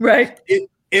 Right.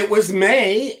 It was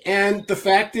May, and the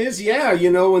fact is,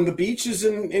 when the beaches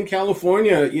in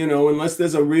California, unless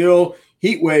there's a real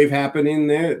heat wave happening,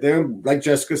 they're like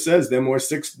Jessica says, they're more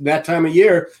that time of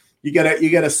year. You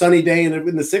get a sunny day in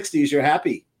the 60s, you're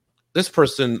happy. This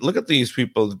person, look at these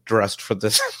people dressed for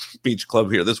this beach club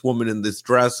here. This woman in this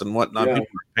dress and whatnot, people in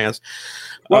pants.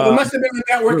 Well, there must have been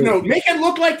a network note. Make it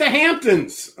look like the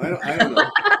Hamptons. I don't know.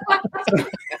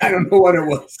 I don't know what it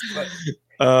was. But.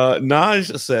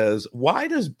 Naj says, why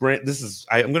does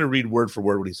I'm going to read word for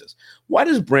word what he says. Why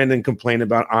does Brandon complain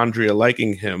about Andrea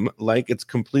liking him like it's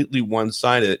completely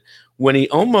one-sided when he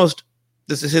almost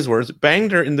this is his words,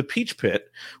 banged her in the peach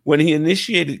pit when he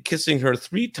initiated kissing her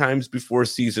 3 times before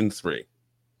season 3.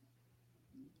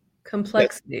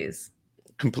 Complexities.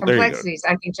 Complexities.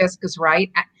 I think Jessica's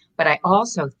right. But I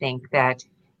also think that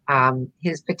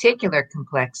his particular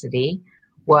complexity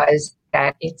was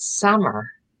that it's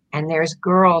summer and there's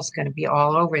girls going to be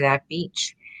all over that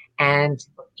beach. And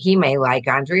he may like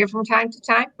Andrea from time to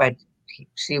time, but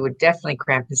she would definitely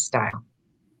cramp his style.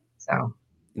 So.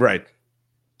 Right.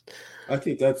 I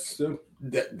think that's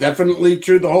definitely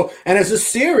true. And as a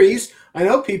series, I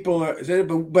know people are,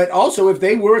 but also if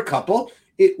they were a couple,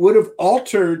 it would have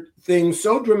altered things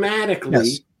so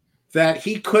dramatically that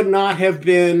he could not have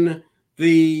been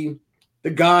the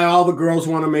guy all the girls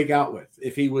want to make out with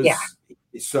if he was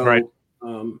so. Right.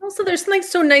 Also, there's something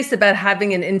so nice about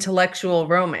having an intellectual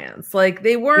romance. Like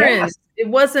they weren't. It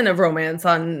wasn't a romance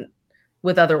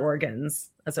with other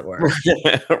organs, as it were.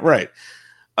 Right.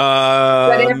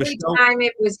 But every time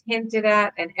it was hinted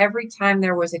at and every time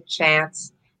there was a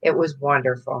chance, it was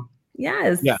wonderful.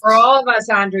 Yes. For all of us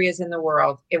Andreas in the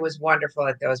world, it was wonderful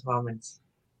at those moments.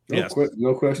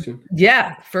 No question.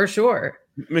 Yeah, for sure.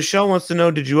 Michelle wants to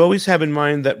know, did you always have in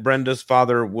mind that Brenda's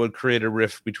father would create a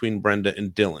rift between Brenda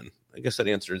and Dylan? I guess that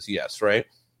answer is yes, right?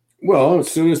 Well, as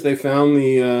soon as they found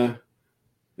the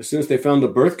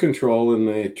birth control in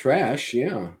the trash,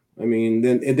 yeah. I mean,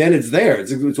 then it's there.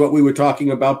 It's what we were talking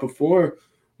about before,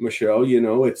 Michelle. You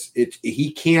know,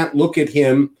 he can't look at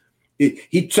him.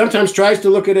 He sometimes tries to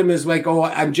look at him as like, oh,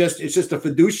 it's just a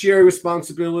fiduciary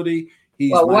responsibility.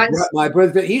 He's my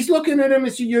brother. He's looking at him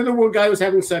as you're the one guy who's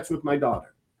having sex with my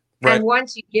daughter. Right. And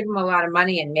once you give him a lot of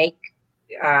money and make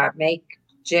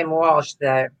Jim Walsh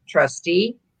the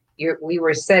trustee, we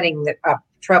were setting up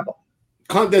trouble.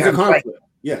 There's a conflict.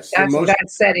 Yes,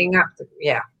 that's setting up.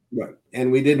 Right,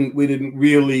 and we didn't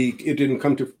really. It didn't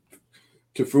come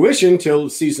to fruition till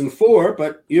season 4.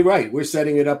 But you're right. We're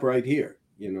setting it up right here.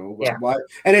 You know why?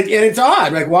 And it's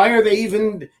odd. Like, why are they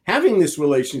even having this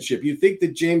relationship? You think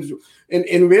that James,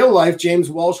 in real life, James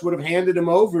Walsh would have handed him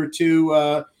over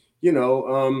to,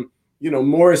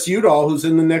 Morris Udall, who's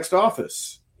in the next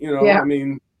office. I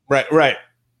mean, right.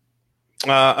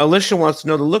 Alicia wants to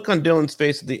know the look on Dylan's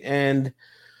face at the end.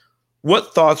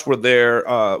 What thoughts were there?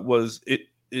 Was it?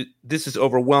 This is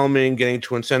overwhelming, getting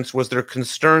too intense. Was there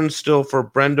concern still for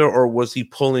Brenda, or was he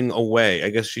pulling away? I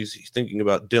guess she's thinking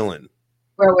about Dylan.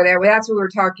 Well, that's what we were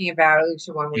talking about,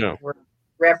 Alicia, when we were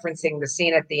referencing the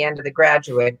scene at the end of The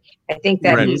Graduate. I think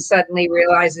that he suddenly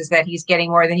realizes that he's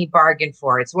getting more than he bargained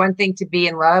for. It's one thing to be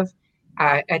in love,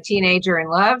 a teenager in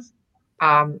love,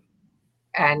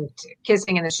 and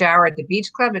kissing in the shower at the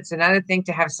beach club. It's another thing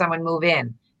to have someone move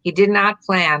in. He did not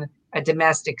plan a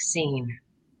domestic scene.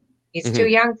 He's too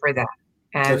young for that.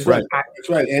 And that's right. That's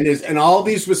right. And all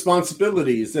these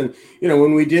responsibilities. And,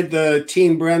 when we did the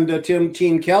Team Brenda,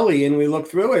 Team Kelly, and we looked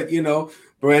through it,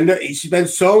 Brenda, she spent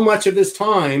so much of his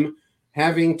time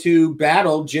having to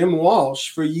battle Jim Walsh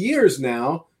for years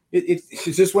now.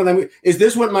 Is this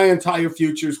what my entire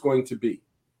future is going to be?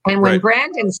 And when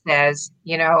Brandon says,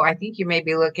 I think you may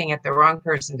be looking at the wrong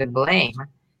person to blame.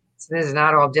 So this is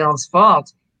not all Dylan's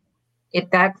fault.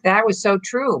 That was so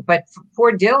true. But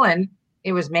for Dylan,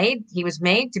 he was made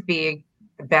to be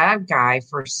a bad guy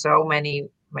for so many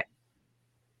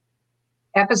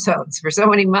episodes, for so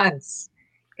many months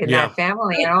in that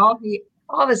family. And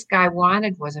all this guy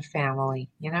wanted was a family.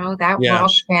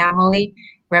 Walsh family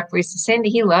represents Cindy.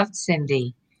 He loved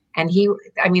Cindy. And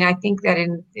I think that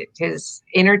in his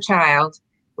inner child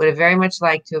would have very much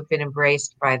liked to have been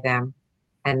embraced by them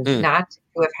and not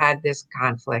to have had this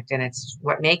conflict. And it's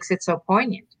what makes it so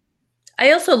poignant.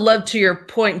 I also love, to your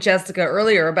point, Jessica,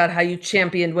 earlier about how you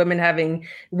championed women,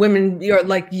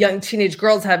 like young teenage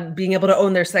girls being able to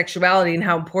own their sexuality and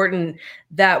how important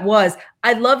that was.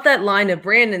 I love that line of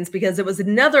Brandon's because it was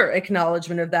another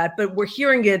acknowledgement of that, but we're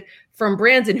hearing it from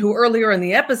Brandon, who earlier in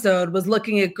the episode was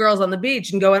looking at girls on the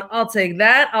beach and going, I'll take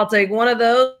that. I'll take one of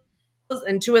those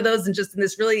and 2 of those, and just in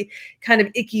this really kind of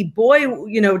icky boy,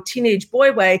 teenage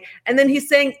boy way. And then he's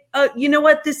saying, you know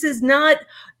what? This is not...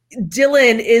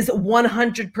 Dylan is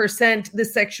 100% the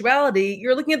sexuality.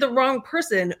 You're looking at the wrong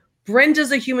person.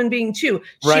 Brenda's a human being too.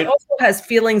 She also has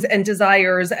feelings and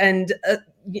desires and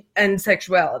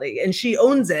sexuality, and she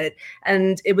owns it.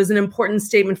 And it was an important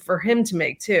statement for him to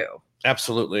make too.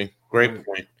 Absolutely. Great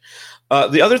point.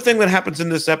 The other thing that happens in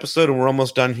this episode, and we're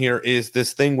almost done here, is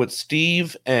this thing with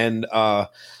Steve and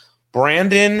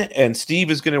Brandon, and Steve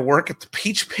is going to work at the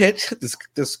Peach Pit,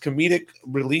 this comedic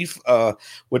relief,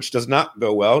 which does not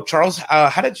go well. Charles,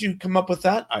 how did you come up with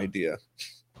that idea?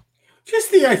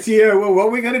 Just the idea. Well, what are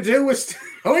we going to do with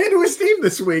Steve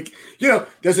this week?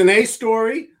 There's an A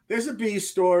story there's a B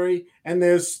story, and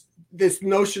there's this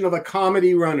notion of a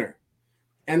comedy runner.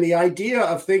 And the idea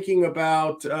of thinking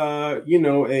about,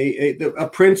 a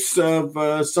prince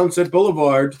of Sunset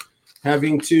Boulevard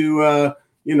having to,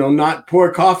 not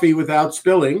pour coffee without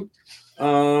spilling,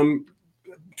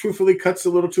 truthfully cuts a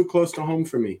little too close to home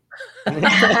for me.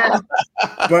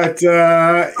 But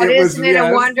isn't it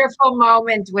a wonderful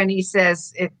moment when he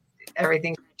says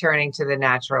everything's returning to the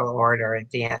natural order at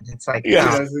the end? It's like,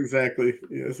 yes, exactly.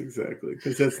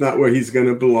 Because that's not where he's going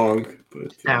to belong.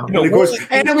 But no. And of course,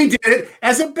 and we did it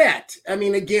as a bet. I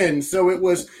mean, again, so it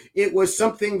was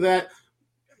something that,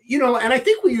 and I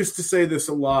think we used to say this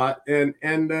a lot, and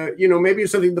maybe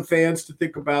it's something the fans to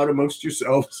think about amongst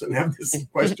yourselves and have this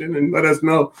question and let us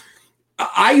know.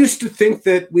 I used to think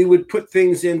that we would put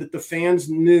things in that the fans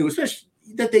knew, especially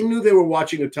that they knew they were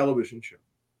watching a television show.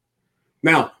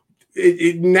 Now,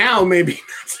 now maybe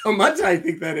not so much I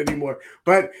think that anymore,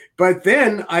 but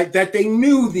then that they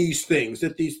knew these things,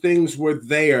 that these things were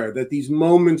there, that these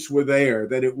moments were there,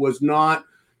 that it was not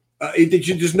that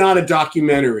it was not a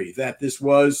documentary, that this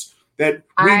was that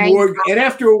we were, and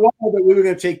after a while that we were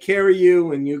going to take care of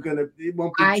you, and it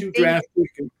won't be too drastic.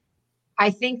 I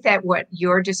think that what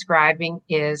you're describing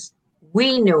is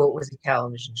we knew it was a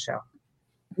television show.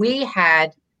 We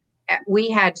had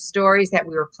stories that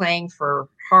we were playing for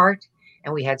heart,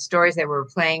 and we had stories that we were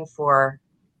playing for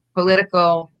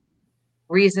political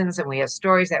reasons, and we had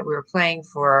stories that we were playing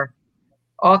for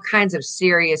all kinds of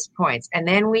serious points. And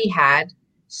then we had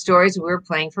stories we were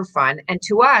playing for fun. And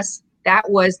to us, that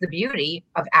was the beauty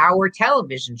of our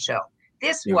television show.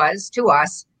 This was, to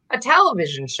us, a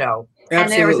television show. Absolutely.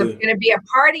 And there was going to be a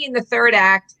party in the third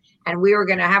act, and we were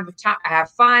going to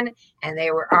have fun. And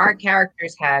our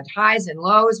characters had highs and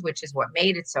lows, which is what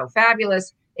made it so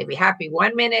fabulous. They'd be happy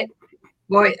 1 minute.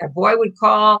 A boy would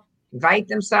call, invite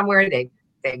them somewhere. They'd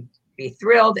be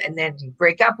thrilled, and then he'd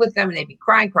break up with them, and they'd be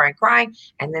crying.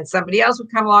 And then somebody else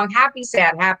would come along, happy,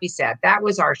 sad. That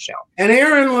was our show. And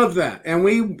Aaron loved that. And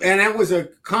that was a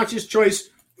conscious choice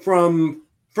from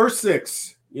first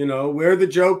six. Where's the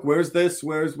joke? Where's this?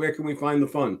 Where can we find the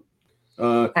fun?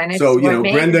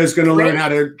 Brenda's going to learn how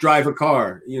to drive a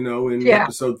car, in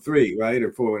episode 3, right?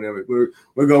 Or 4, whenever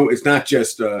we're going. It's not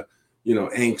just,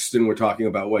 angst, and we're talking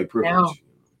about white privilege.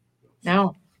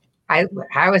 No.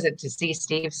 How is it to see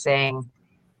Steve saying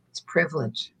it's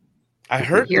privilege? I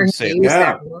heard him say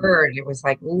that word. It was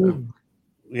like, ooh.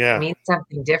 Yeah. It means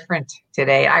something different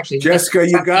today. Actually, Jessica,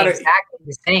 you got exactly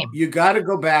the same. You got to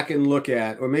go back and look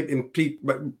at, or maybe, and Pete,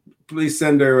 but please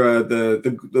send her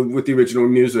the with the original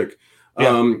music.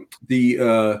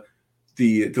 The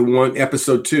one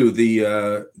episode 2,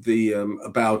 the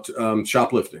about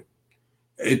shoplifting.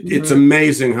 It's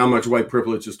amazing how much white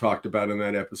privilege is talked about in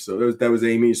that episode. That was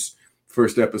Amy's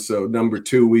first episode. Number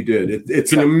 2 we did.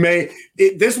 It's an amazing.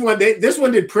 This one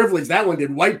did privilege. That one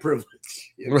did white privilege.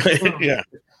 Right. Yeah.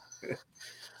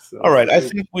 So, all right. I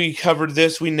think we covered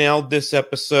this. We nailed this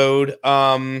episode.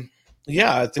 I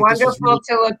think wonderful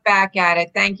to look back at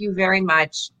it. Thank you very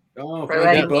much for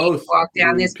letting me walk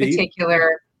down this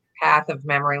particular path of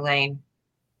memory lane.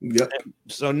 Yep.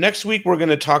 So next week we're going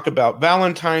to talk about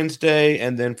Valentine's Day,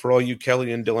 and then for all you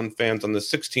Kelly and Dylan fans, on the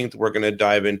 16th we're going to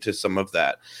dive into some of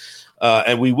that.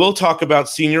 And we will talk about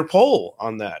Senior Poll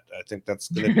on that. I think that's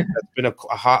been a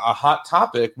hot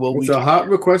topic. It's a hot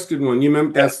requested one. You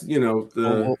remember that's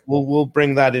we'll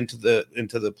bring that into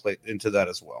that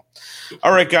as well.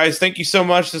 All right, guys, thank you so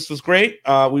much. This was great.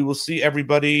 We will see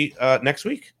everybody next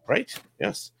week. Right?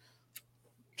 Yes.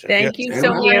 Thank you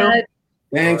so much.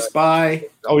 Thanks. Bye.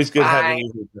 Always good having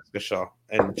you, Jessica Shaw.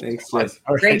 And thanks.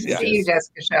 Great to see you,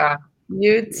 Jessica Shaw.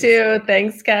 You too.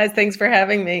 Thanks, guys. Thanks for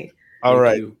having me. All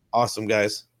right. Awesome,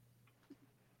 guys.